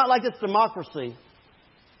 It's not like it's democracy.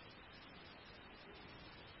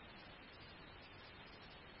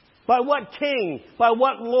 By what king, by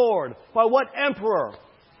what lord, by what emperor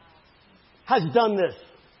has done this?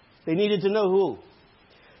 They needed to know who.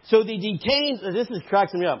 So the detained, this is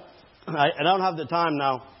cracking me up. I don't have the time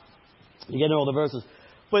now to get into all the verses.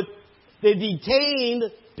 But they detained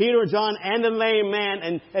Peter and John and the lame man,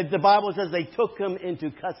 and as the Bible says, they took him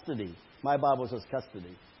into custody. My Bible says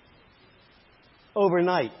custody.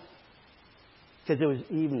 Overnight. Because it was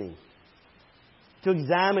evening. To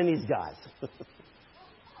examine these guys.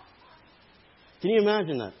 Can you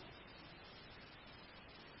imagine that?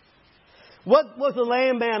 What was the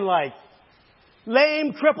lame man like?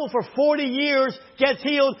 lame, crippled for 40 years, gets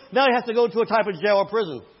healed. Now he has to go to a type of jail or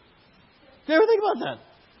prison. Do you ever think about that?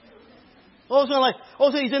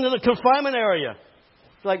 Also he's in the confinement area.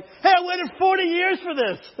 It's like, hey, I waited 40 years for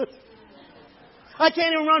this. I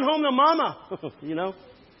can't even run home to mama. You know?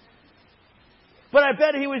 But I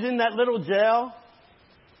bet he was in that little jail.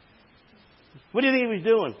 What do you think he was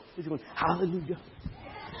doing? He was going, hallelujah.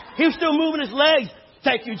 He was still moving his legs.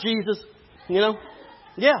 Thank you, Jesus. You know?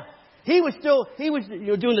 Yeah. He was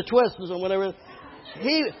doing the twists or whatever.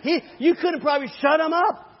 You couldn't probably shut him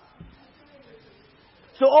up.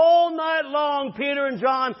 So all night long, Peter and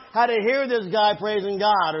John had to hear this guy praising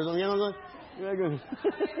God or something. You know what I'm saying?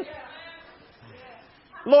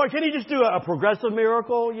 Lord, can you just do a progressive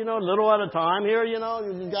miracle, you know, a little at a time here, you know?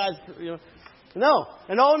 These guys, you know. No.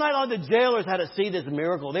 And all night long, the jailers had to see this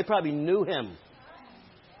miracle. They probably knew him.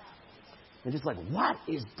 And just like, what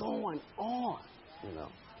is going on? You know.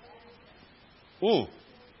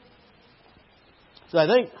 So I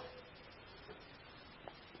think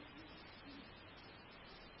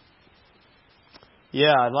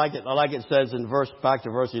I like it. I like it says in back to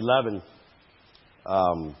verse 11.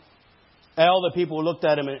 All the people looked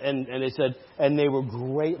at him and they said, and they were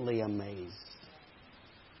greatly amazed.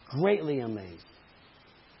 Greatly amazed.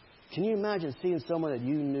 Can you imagine seeing someone that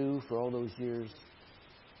you knew for all those years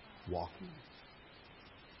walking?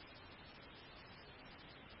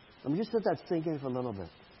 Let me just let that sink in for a little bit.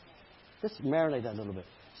 Just marinate that a little bit.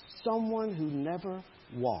 Someone who never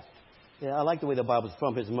walked. Yeah, I like the way the Bible's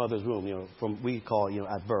from his mother's womb, you know, from we call, you know,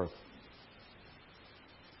 at birth.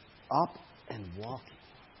 Up and walking.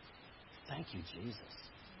 Thank you, Jesus.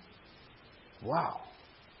 Wow.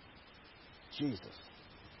 Jesus.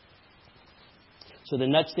 So the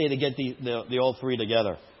next day they get the all three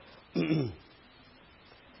together. And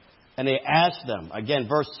they asked them, again,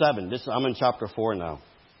 verse 7. I'm in chapter 4 now.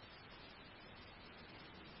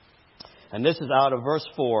 And this is out of verse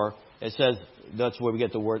 4. It says, that's where we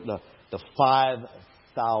get the word, the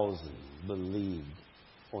 5,000 believed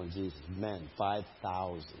on Jesus. Men,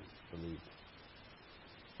 5,000 believed.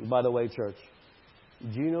 And by the way, church,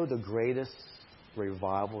 do you know the greatest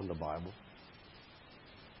revival in the Bible?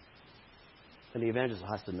 And the evangelist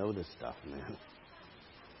has to know this stuff, man.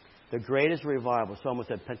 The greatest revival, someone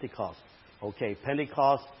said Pentecost. Okay,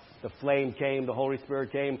 Pentecost, the flame came, the Holy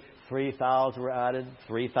Spirit came, 3,000 were added,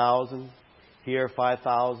 3,000. Here,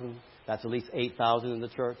 5,000. That's at least 8,000 in the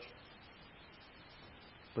church.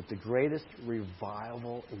 But the greatest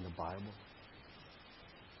revival in the Bible,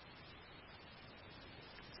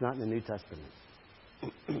 it's not in the New Testament.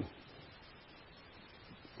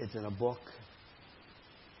 It's in a book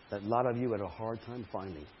that a lot of you had a hard time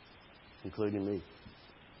finding, including me.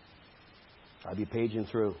 I'll be paging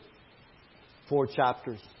through 4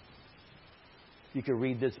 chapters. You can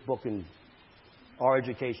read this book in our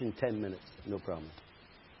education 10 minutes, no problem.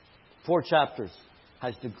 4 chapters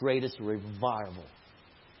has the greatest revival.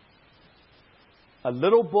 A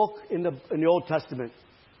little book in the Old Testament,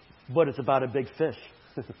 but it's about a big fish.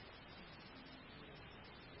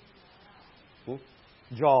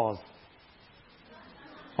 Jaws.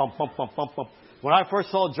 Bump, bump, bump, bump, bump. When I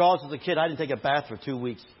first saw Jaws as a kid, I didn't take a bath for 2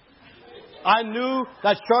 weeks. I knew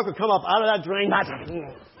that shark would come up out of that drain.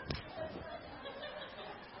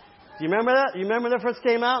 Do you remember that? You remember when that first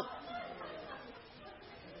came out?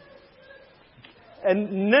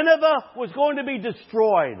 And Nineveh was going to be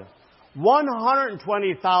destroyed.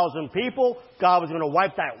 120,000 people. God was going to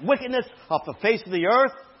wipe that wickedness off the face of the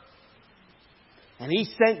earth. And He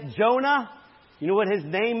sent Jonah. You know what his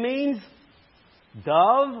name means?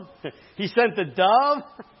 Dove. He sent the dove.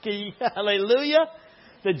 Hallelujah.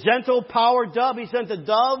 The gentle power dove. He sent the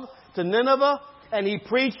dove to Nineveh. And he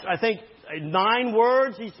preached, I think, 9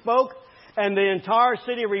 words he spoke. And the entire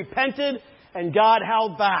city repented. And God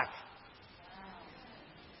held back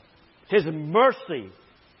His mercy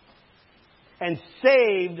and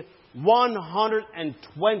saved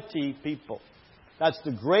 120 people. That's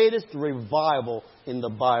the greatest revival in the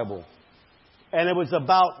Bible. And it was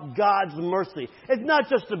about God's mercy. It's not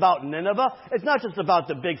just about Nineveh. It's not just about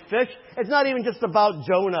the big fish. It's not even just about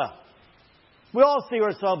Jonah. We all see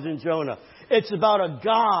ourselves in Jonah. It's about a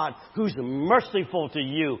God who's merciful to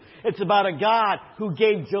you. It's about a God who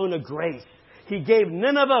gave Jonah grace. He gave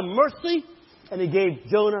Nineveh mercy, and He gave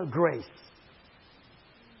Jonah grace.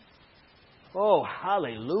 Oh,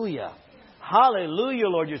 hallelujah. Hallelujah,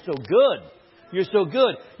 Lord. You're so good. You're so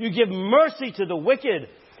good. You give mercy to the wicked,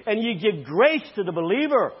 and you give grace to the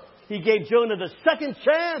believer. He gave Jonah the second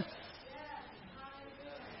chance.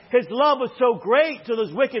 His love was so great to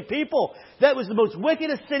those wicked people. That was the most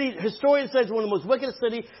wickedest city. Historian says one of the most wickedest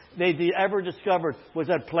cities they ever discovered was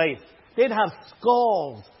that place. They'd have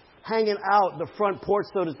skulls hanging out the front porch,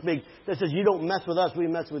 so to speak, that says, you don't mess with us, we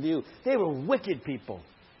mess with you. They were wicked people.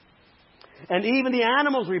 And even the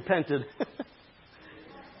animals repented.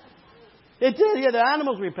 It did, yeah, the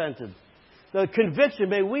animals repented. The conviction,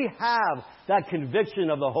 may we have that conviction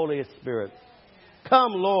of the Holy Spirit.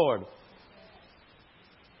 Come, Lord.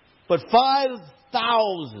 But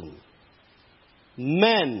 5,000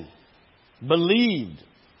 men believed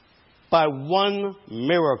by one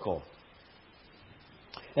miracle.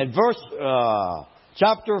 At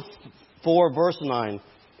chapter 4, verse 9,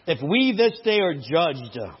 if we this day are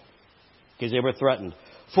judged, because they were threatened,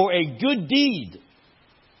 for a good deed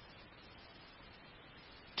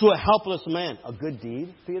to a helpless man. A good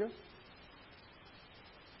deed, Peter?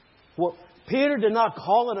 Well, Peter did not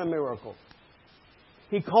call it a miracle.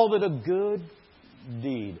 He called it a good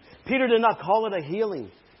deed. Peter did not call it a healing.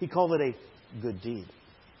 He called it a good deed.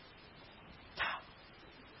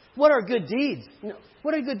 What are good deeds?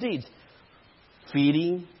 What are good deeds?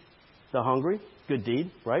 Feeding the hungry, good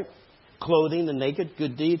deed, right? Clothing the naked,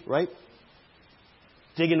 good deed, right?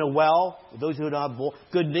 Digging a well, those who don't have a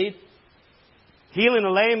good deed. Healing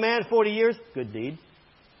a lame man 40 years, good deed.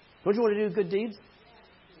 Don't you want to do good deeds?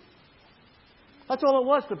 That's all it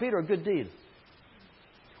was to Peter, a good deed.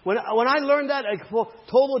 When I learned that, a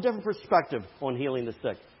total different perspective on healing the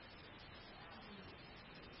sick.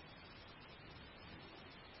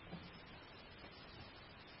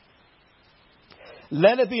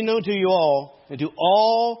 Let it be known to you all and to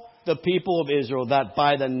all the people of Israel that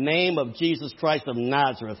by the name of Jesus Christ of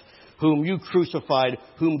Nazareth, whom you crucified,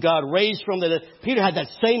 whom God raised from the dead. Peter had that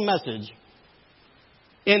same message.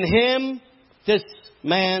 In him, this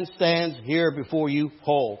man stands here before you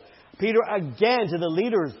whole. Peter again to the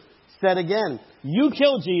leaders said again, you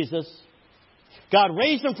killed Jesus. God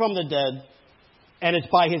raised him from the dead. And it's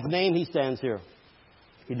by his name he stands here.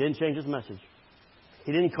 He didn't change his message.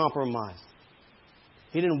 He didn't compromise.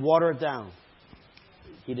 He didn't water it down.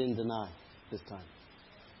 He didn't deny this time.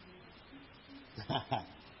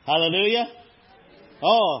 Hallelujah.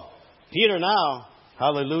 Oh, Peter now.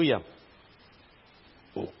 Hallelujah.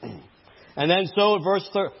 And then so verse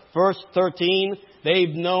 13,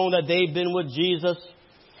 they've known that they've been with Jesus.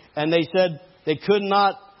 And they said they could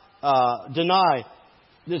not deny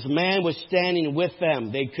this man was standing with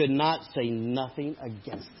them. They could not say nothing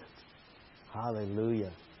against it.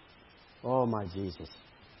 Hallelujah. Oh, my Jesus.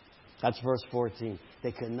 That's verse 14.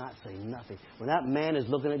 They could not say nothing. When that man is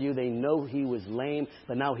looking at you, they know he was lame,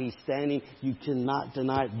 but now he's standing. You cannot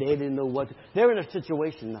deny it. They didn't know what to do. They're in a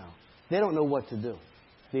situation now. They don't know what to do.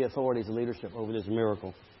 The authorities and leadership over this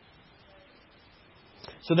miracle.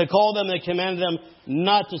 So they called them and they commanded them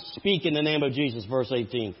not to speak in the name of Jesus, verse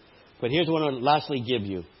 18. But here's what I'll lastly give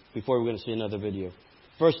you before we're going to see another video.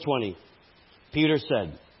 Verse 20. Peter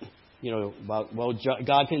said,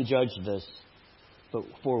 God can judge this. But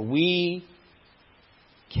for we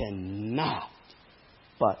cannot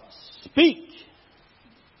but speak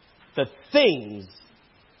the things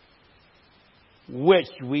which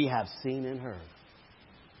we have seen and heard.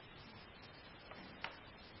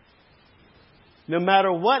 No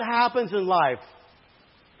matter what happens in life,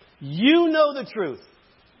 you know the truth.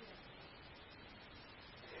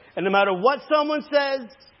 And no matter what someone says,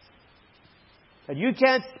 that you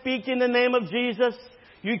can't speak in the name of Jesus,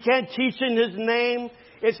 you can't teach in His name.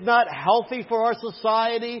 It's not healthy for our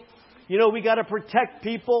society. We got to protect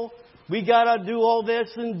people. We got to do all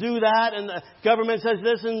this and do that. And the government says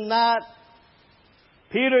this and that.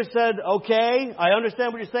 Peter said, okay, I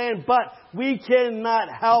understand what you're saying, but we cannot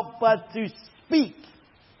help but to speak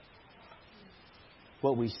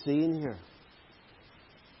what we see and hear.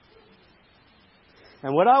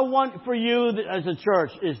 And what I want for you as a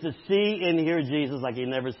church is to see and hear Jesus like you've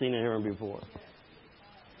never seen and heard Him before.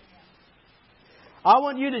 I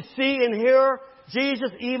want you to see and hear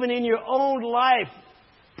Jesus even in your own life,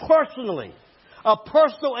 personally. A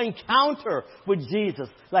personal encounter with Jesus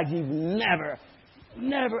like you've never,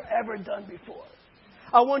 ever done before.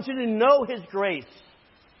 I want you to know His grace.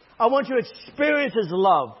 I want you to experience His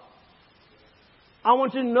love. I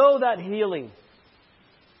want you to know that healing.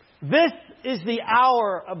 This is the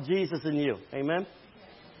hour of Jesus in you. Amen?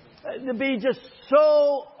 To be just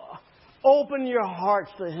so open your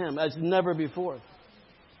hearts to Him as never before.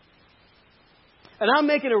 And I'm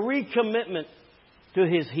making a recommitment to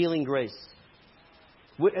His healing grace.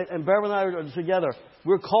 And Beverly and I are together.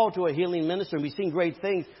 We're called to a healing ministry. We've seen great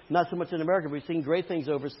things, not so much in America. We've seen great things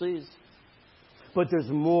overseas. But there's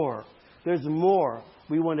more. There's more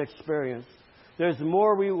we want to experience. There's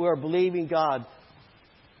more we are believing God.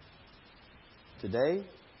 Today,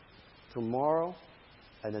 tomorrow,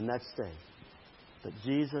 and the next day. That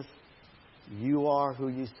Jesus you are who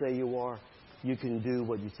you say you are, you can do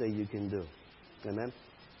what you say you can do. Amen?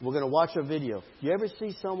 We're going to watch a video. You ever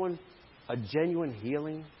see someone, a genuine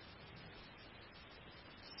healing?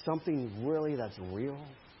 Something really that's real?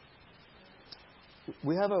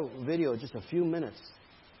 We have a video just a few minutes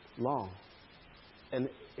long. And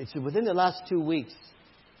it's within the last 2 weeks.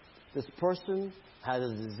 This person had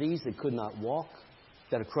a disease they could not walk.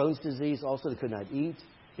 They had a Crohn's disease also. They could not eat.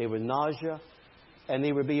 They were nausea. And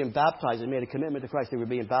they were being baptized. They made a commitment to Christ. They were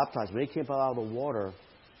being baptized. When they came out of the water,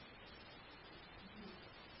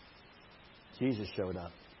 Jesus showed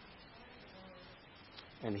up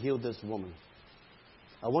and healed this woman.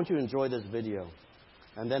 I want you to enjoy this video.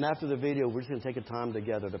 And then after the video, we're just going to take a time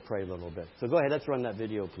together to pray a little bit. So go ahead. Let's run that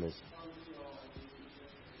video, please.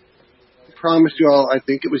 I promised you all, I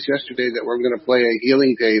think it was yesterday, that we're going to play a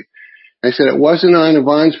healing tape. I said it wasn't on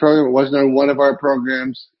Yvonne's program. It wasn't on one of our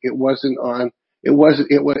programs. It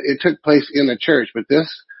took place in a church. But this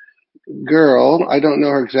girl, I don't know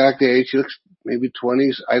her exact age. She looks maybe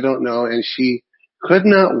 20s. I don't know. And she could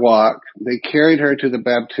not walk. They carried her to the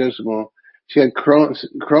baptismal. She had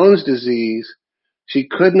Crohn's disease. She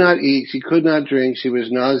could not eat. She could not drink. She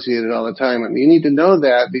was nauseated all the time. And you need to know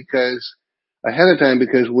that ahead of time,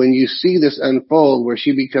 because when you see this unfold, where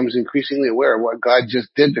she becomes increasingly aware of what God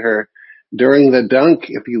just did to her during the dunk,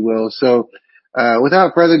 if you will. So,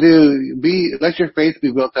 without further ado, let your faith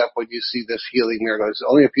be built up when you see this healing miracle. It's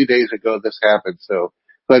only a few days ago this happened. So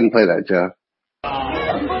go ahead and play that, Jeff.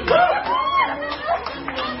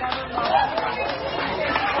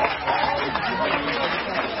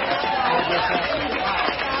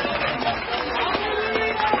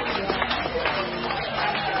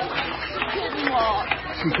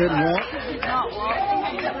 She couldn't walk? She could not walk.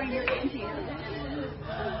 She had to bring her in here.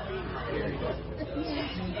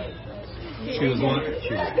 She was what?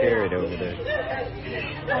 She was carried over there.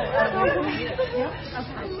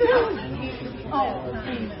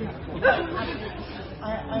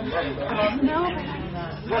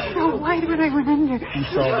 So white when I went under. You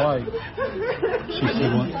saw white. She's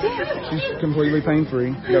still what? She's completely pain-free.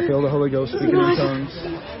 You got to feel the Holy Ghost speaking in tongues.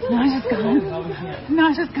 Nausea's gone.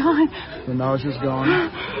 Nausea's gone. The nausea's gone.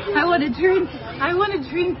 I want to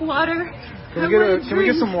drink water. Can we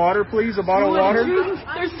get some water, please? A bottle of water?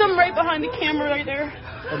 There's some right behind the camera right there.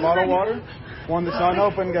 A bottle of water? One that's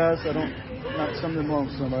unopened, guys. Not something wrong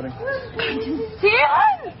with somebody.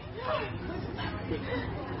 Dan!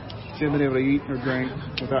 She hasn't been able to eat or drink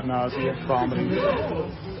without nausea, vomiting.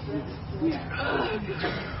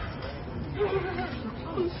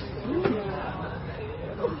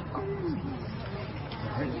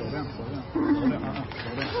 Alright, slow down.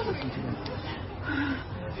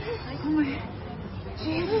 Oh my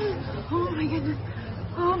Jesus. Oh my goodness.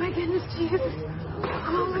 Oh my goodness, Jesus.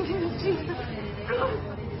 Oh my goodness, Jesus.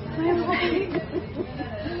 My leg.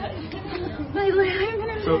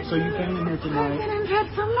 So you came in here tonight. I've been in bed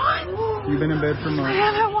for months. You've been in bed for I months.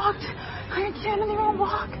 haven't walked. I can't even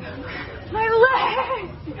walk. My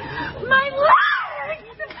legs. My legs.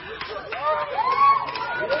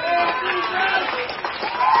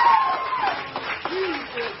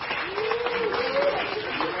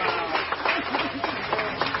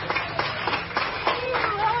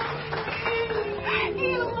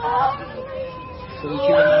 So when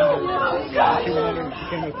she went under, she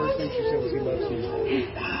came, the first thing she said was, he loves you.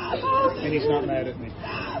 And he's not mad at me.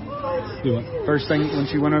 First thing, when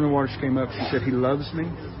she went underwater, she came up, she said, he loves me,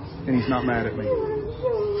 and he's not mad at me. You're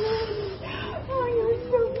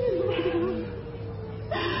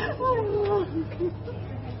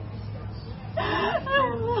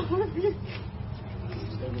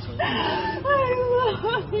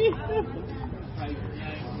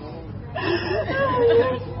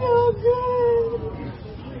so good.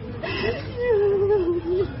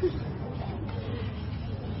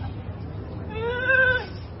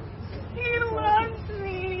 He loves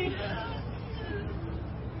me.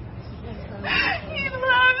 He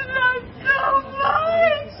loves us so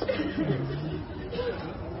much.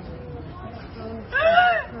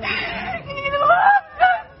 He loves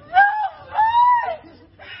us so much.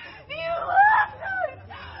 He loves us.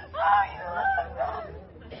 Oh, he loves us.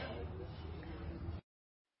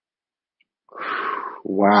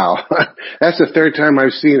 Wow. That's the third time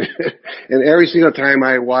I've seen it. And every single time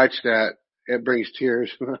I watch that, it brings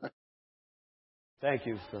tears. Thank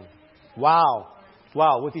you, sir. Wow.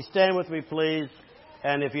 Wow. Would you stand with me, please?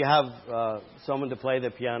 And if you have someone to play the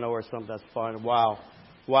piano or something, that's fine. Wow.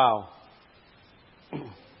 Wow.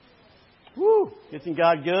 Woo. Isn't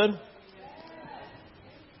God good?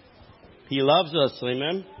 He loves us.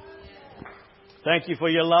 Amen. Thank you for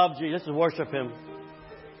your love, Jesus. Worship Him.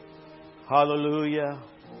 Hallelujah.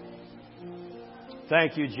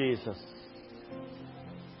 Thank you, Jesus.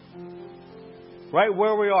 Right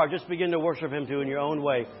where we are, just begin to worship Him too in your own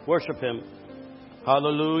way. Worship Him.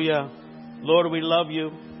 Hallelujah. Lord, we love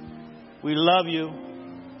you. We love you.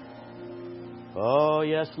 Oh,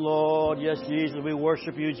 yes, Lord. Yes, Jesus. We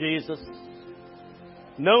worship you, Jesus.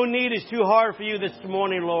 No need is too hard for you this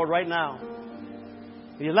morning, Lord, right now.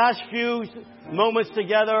 These last few moments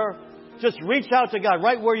together, just reach out to God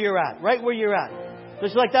right where you're at. Right where you're at.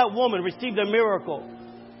 Just like that woman received a miracle.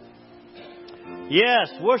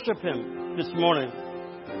 Yes, worship Him this morning.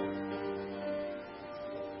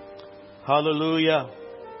 Hallelujah.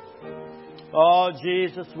 Oh,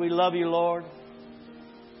 Jesus, we love you, Lord.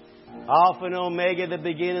 Alpha and Omega, the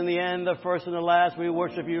beginning and the end, the first and the last. We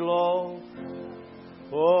worship you, Lord.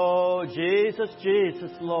 Oh, Jesus,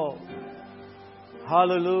 Jesus, Lord.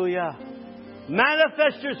 Hallelujah.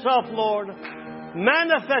 Manifest yourself, Lord.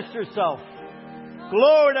 Manifest yourself.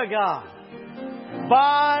 Glory to God.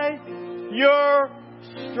 By your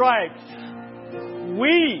stripes,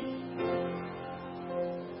 we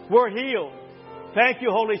were healed. Thank you,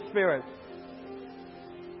 Holy Spirit.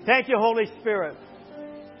 Thank you, Holy Spirit.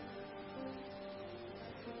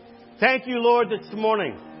 Thank you, Lord, this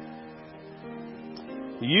morning.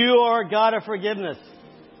 You are a God of forgiveness.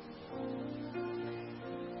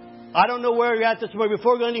 I don't know where you're at this morning.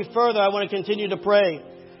 Before we go any further, I want to continue to pray.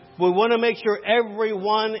 We want to make sure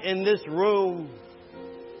everyone in this room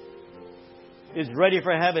is ready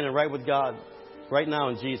for heaven and right with God right now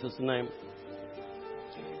in Jesus' name.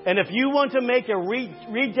 And if you want to make a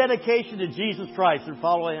rededication to Jesus Christ and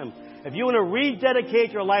follow Him, if you want to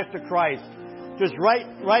rededicate your life to Christ, just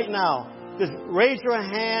right now, just raise your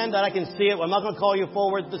hand that I can see it. I'm not going to call you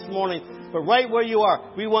forward this morning, but right where you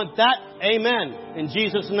are, we want that. Amen. In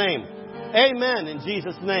Jesus' name. Amen. In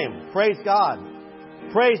Jesus' name. Praise God.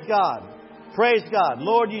 Praise God. Praise God.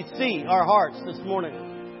 Lord, you see our hearts this morning.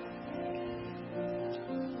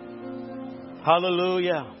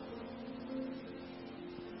 Hallelujah.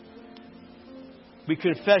 We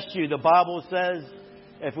confess you. The Bible says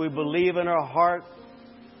if we believe in our heart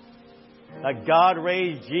that God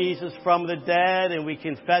raised Jesus from the dead and we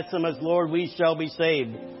confess Him as Lord, we shall be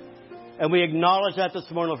saved. And we acknowledge that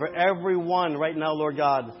this morning for everyone right now, Lord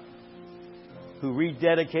God, who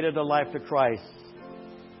rededicated their life to Christ.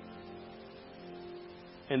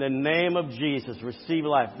 In the name of Jesus, receive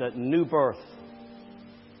life, that new birth.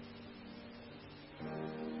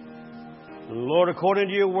 Lord, according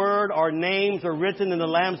to your word, our names are written in the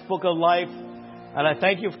Lamb's Book of Life. And I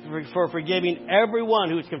thank you for forgiving everyone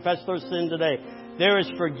who has confessed their sin today. There is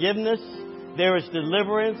forgiveness. There is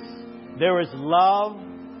deliverance. There is love.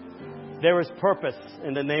 There is purpose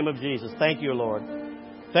in the name of Jesus. Thank you, Lord.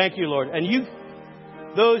 Thank you, Lord. And you,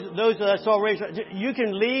 those that I saw raised, you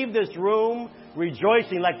can leave this room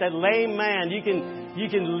rejoicing like that lame man. You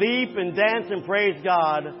can leap and dance and praise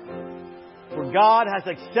God. For God has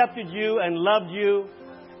accepted you and loved you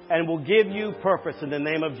and will give you purpose in the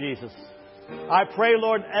name of Jesus. I pray,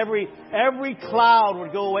 Lord, every cloud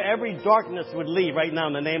would go away, every darkness would leave right now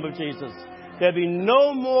in the name of Jesus. There'd be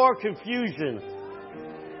no more confusion.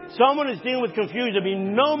 Someone is dealing with confusion. There'd be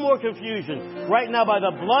no more confusion. Right now, by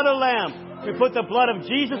the blood of Lamb, we put the blood of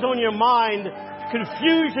Jesus on your mind.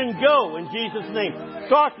 Confusion go in Jesus' name.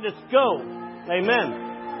 Darkness go.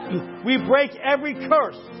 Amen. We break every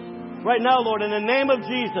curse right now, Lord, in the name of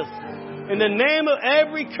Jesus. In the name of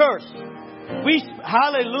every curse.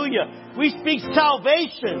 Hallelujah. We speak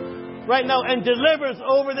salvation right now and deliverance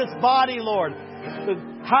over this body, Lord.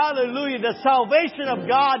 Hallelujah. The salvation of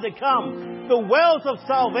God to come. The wells of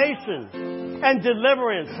salvation and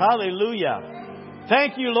deliverance. Hallelujah.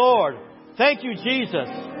 Thank you, Lord. Thank you, Jesus.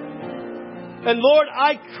 And Lord,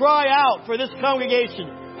 I cry out for this congregation.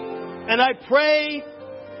 And I pray,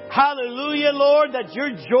 hallelujah, Lord, that your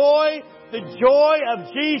joy, the joy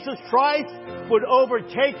of Jesus Christ would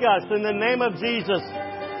overtake us in the name of Jesus.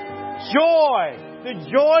 Joy, the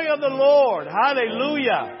joy of the Lord.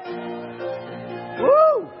 Hallelujah.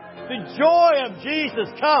 Woo! The joy of Jesus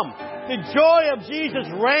come. The joy of Jesus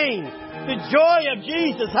reign. The joy of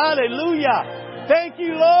Jesus. Hallelujah. Thank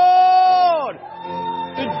you, Lord.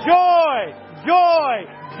 The joy, joy,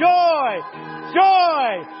 joy,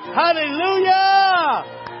 joy. Hallelujah.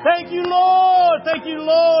 Thank you, Lord. Thank you,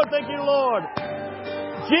 Lord. Thank you, Lord.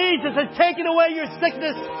 Jesus has taken away your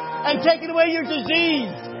sickness and taken away your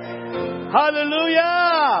disease.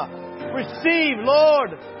 Hallelujah. Receive,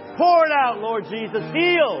 Lord. Pour it out, Lord Jesus.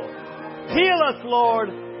 Heal. Heal us, Lord.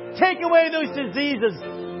 Take away those diseases.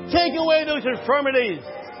 Take away those infirmities.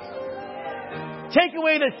 Take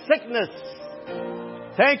away the sickness.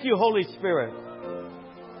 Thank you, Holy Spirit.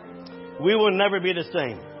 We will never be the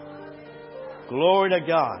same. Glory to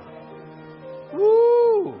God.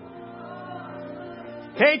 Woo!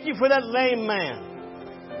 Thank you for that lame man.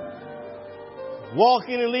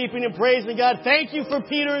 Walking and leaping and praising God. Thank you for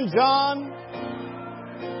Peter and John.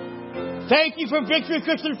 Thank you for Victory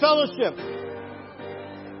Christian Fellowship.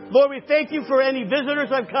 Lord, we thank you for any visitors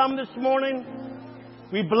that have come this morning.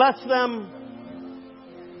 We bless them.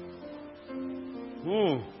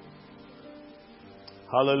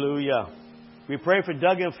 Hallelujah. We pray for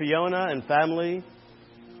Doug and Fiona and family.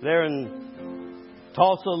 They're in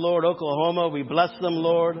Tulsa, Lord, Oklahoma. We bless them,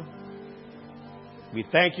 Lord. We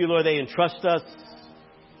thank you, Lord, they entrust us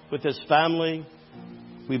with this family.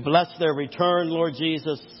 We bless their return, Lord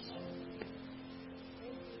Jesus.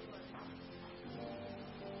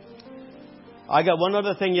 I got one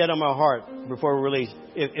other thing yet on my heart before we release.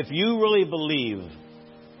 If you really believe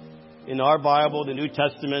in our Bible, the New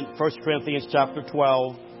Testament, 1 Corinthians chapter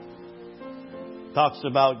 12, talks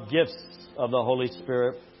about gifts of the Holy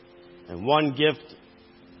Spirit. And one gift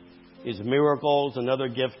is miracles, another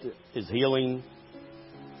gift is healing.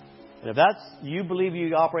 And if that's, you believe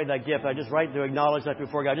you operate that gift, I just write to acknowledge that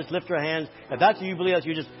before God. Just lift your hands. If that's what you believe,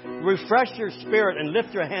 you just refresh your spirit and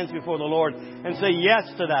lift your hands before the Lord and say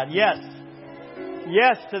yes to that. Yes.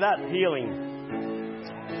 Yes to that healing.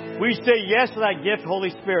 We say yes to that gift, Holy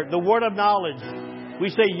Spirit. The word of knowledge. We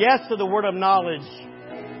say yes to the word of knowledge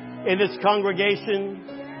in this congregation,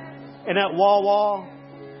 and at Wawa,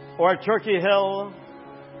 or at Turkey Hill,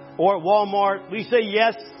 or at Walmart. We say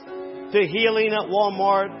yes to healing at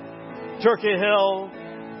Walmart, Turkey Hill,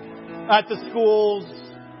 at the schools.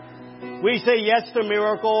 We say yes to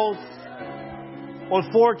miracles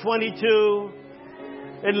on 422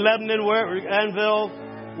 in Lebanon, Anvil,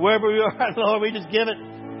 wherever we are, Lord, we just give it.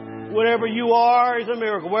 Whatever you are is a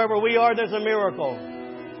miracle. Wherever we are, there's a miracle.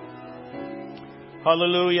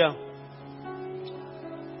 Hallelujah.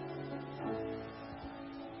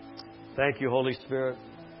 Thank you, Holy Spirit.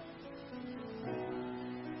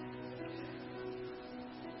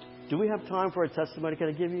 Do we have time for a testimony? Can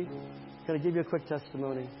I give you a quick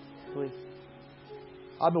testimony, please?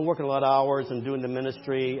 I've been working a lot of hours and doing the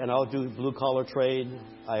ministry, and I'll do blue-collar trade.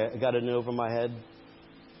 I got it over my head.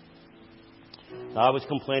 I was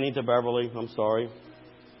complaining to Beverly. I'm sorry.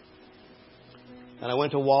 And I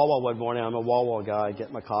went to Wawa one morning. I'm a Wawa guy.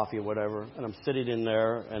 Get my coffee or whatever. And I'm sitting in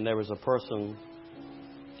there, and there was a person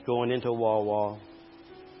going into Wawa,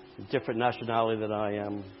 different nationality than I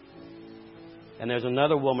am. And there's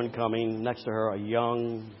another woman coming next to her, a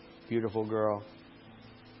young, beautiful girl.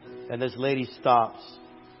 And this lady stops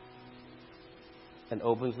and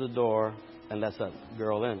opens the door and lets that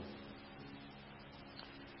girl in.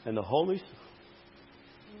 And the Holy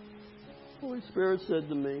Spirit said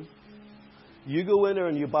to me, you go in there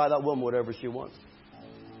and you buy that woman whatever she wants.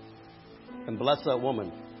 And bless that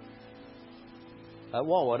woman. At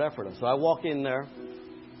Walmart, Effortum. So I walk in there,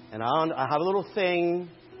 and I have a little thing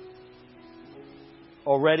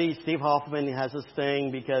already. Steve Hoffman has this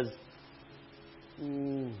thing because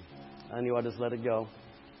I knew I'd just let it go.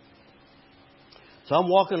 So I'm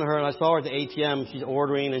walking to her, and I saw her at the ATM. She's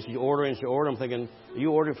ordering, and she's ordering, and she's ordering. I'm thinking, are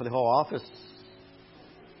you ordering for the whole office?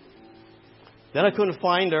 Then I couldn't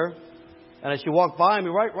find her, and she walked by me,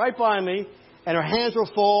 right by me, and her hands were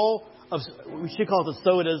full of, she calls it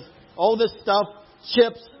sodas, all this stuff,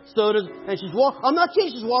 chips, sodas, and she's walking. I'm not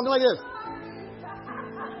kidding, she's walking like this.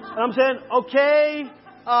 And I'm saying, okay,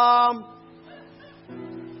 I'm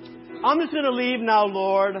just going to leave now,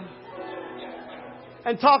 Lord,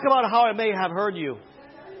 and talk about how I may have heard you.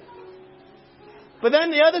 But then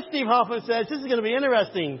the other Steve Hoffman says, this is going to be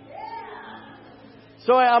interesting.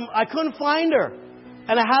 So I couldn't find her.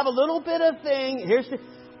 And I have a little bit of thing,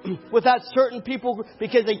 with that certain people,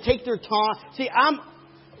 because they take their time. See, I'm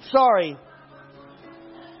sorry.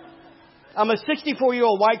 I'm a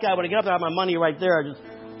 64-year-old white guy. When I get up there, I have my money right there.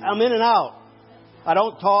 I'm in and out. I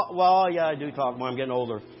don't talk. Well, yeah, I do talk more. I'm getting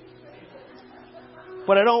older.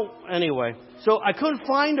 But I don't, anyway. So I couldn't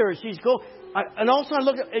find her. And all of a sudden I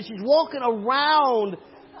look at, and she's walking around.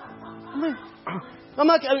 I'm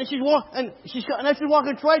not, she's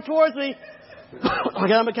walking right towards me.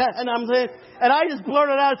 And I'm saying, and I just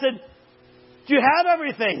blurted out and said, do you have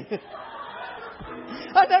everything?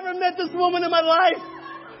 I've never met this woman in my life.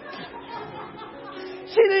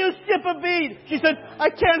 She didn't even skip a beat. She said, I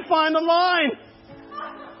can't find the line.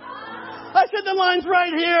 I said, the line's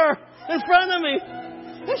right here in front of me.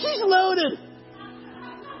 And she's loaded.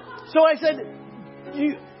 So I said,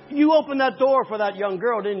 you opened that door for that young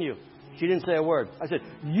girl, didn't you? She didn't say a word. I said,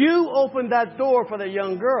 you opened that door for that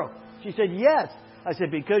young girl. She said, yes. I said,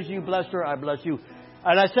 because you blessed her, I bless you.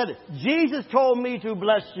 And I said, Jesus told me to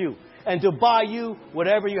bless you and to buy you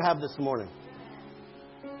whatever you have this morning.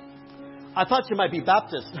 I thought she might be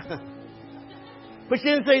Baptist. But she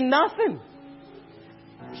didn't say nothing.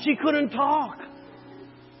 She couldn't talk.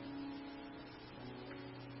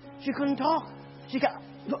 She couldn't talk. She got...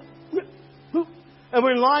 And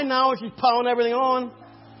we're in line now, and she's piling everything on.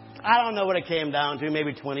 I don't know what it came down to.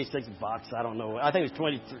 Maybe $26. I don't know. I think it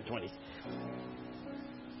was 20.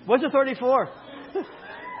 What's it, 34? Do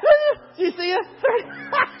you see it?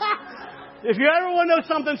 If you ever want to know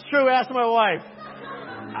something's true, ask my wife.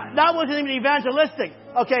 That wasn't even evangelistic.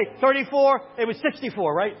 Okay, 34. It was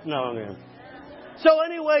 64, right? No. So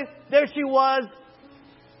anyway, there she was.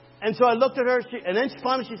 And so I looked at her, and then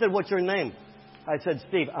finally she said, "What's your name?" I said,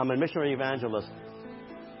 "Steve, I'm a missionary evangelist.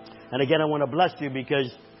 And again, I want to bless you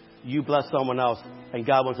because you bless someone else, and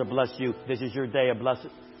God wants to bless you. This is your day of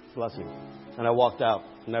blessing." And I walked out.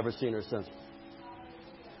 Never seen her since.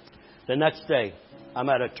 The next day, I'm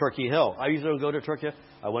at a Turkey Hill. I usually don't go to Turkey Hill.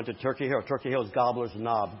 I went to Turkey Hill. Turkey Hill is Gobbler's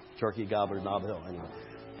Knob. Turkey Gobbler's Knob Hill. Anyway.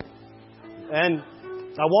 And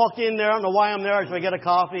I walked in there. I don't know why I'm there. I was going to get a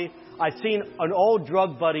coffee. I'd seen an old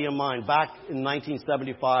drug buddy of mine back in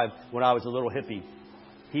 1975 when I was a little hippie.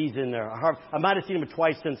 He's in there. I might have seen him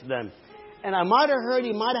twice since then. And I might have heard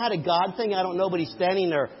he might have had a God thing. I don't know, but he's standing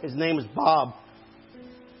there. His name is Bob.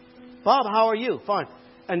 "Bob, how are you?" "Fine."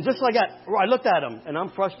 And just like that, I looked at him, and I'm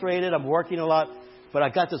frustrated. I'm working a lot. But I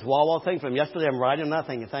got this wall thing from yesterday. I'm writing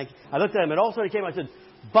nothing. Thank you. I looked at him, and all of a sudden he came. I said,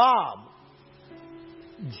 "Bob,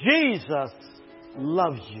 Jesus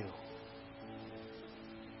loves you."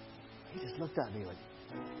 He just looked at me like,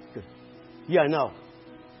 "Good. Yeah, I know."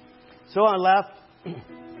 So I left.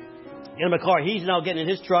 In my car. He's now getting in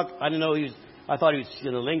his truck. I didn't know I thought he was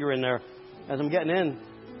going to linger in there. As I'm getting in,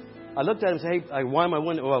 I looked at him and said, "Hey," I wind my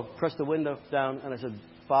window, pressed the window down, and I said,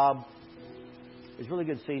 "Bob, it's really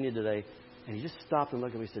good seeing you today." And he just stopped and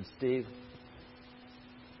looked at me and said, "Steve,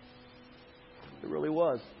 it really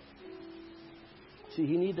was." See,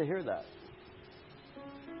 he needed to hear that.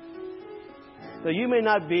 So you may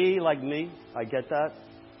not be like me. I get that.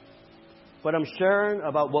 But I'm sharing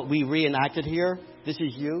about what we reenacted here. This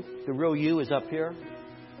is you. The real you is up here.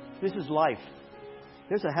 This is life.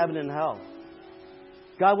 There's a heaven and hell.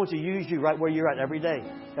 God wants to use you right where you're at every day.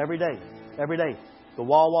 Every day. Every day. The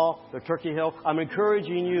Wawa, the Turkey Hill. I'm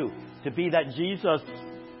encouraging you to be that Jesus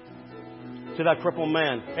to that crippled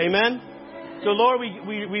man. Amen? So, Lord,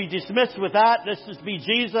 we dismiss with that. Let's just be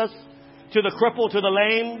Jesus to the crippled, to the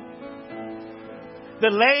lame. The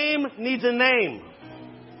lame needs a name.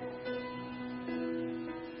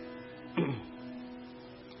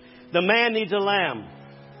 The man needs a lamb.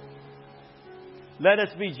 Let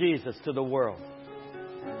us be Jesus to the world.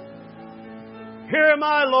 Here am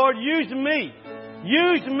I, Lord. Use me.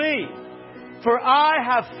 Use me. For I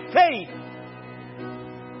have faith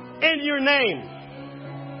in your name.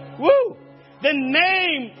 Woo! The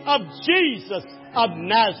name of Jesus of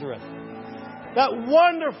Nazareth. That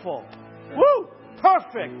wonderful, woo,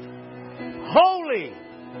 perfect, holy.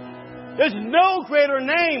 There's no greater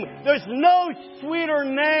name. There's no sweeter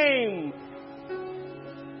name.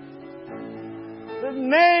 The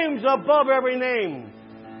name's above every name.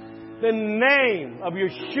 The name of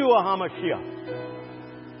Yeshua HaMashiach.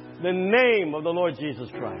 The name of the Lord Jesus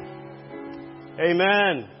Christ.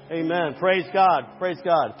 Amen. Amen. Praise God. Praise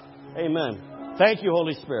God. Amen. Thank you,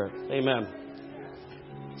 Holy Spirit. Amen.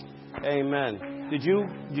 Amen. Do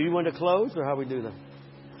you want to close, or how we do that?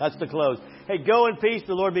 That's the close. Hey, go in peace.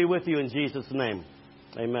 The Lord be with you in Jesus' name.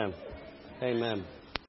 Amen. Amen.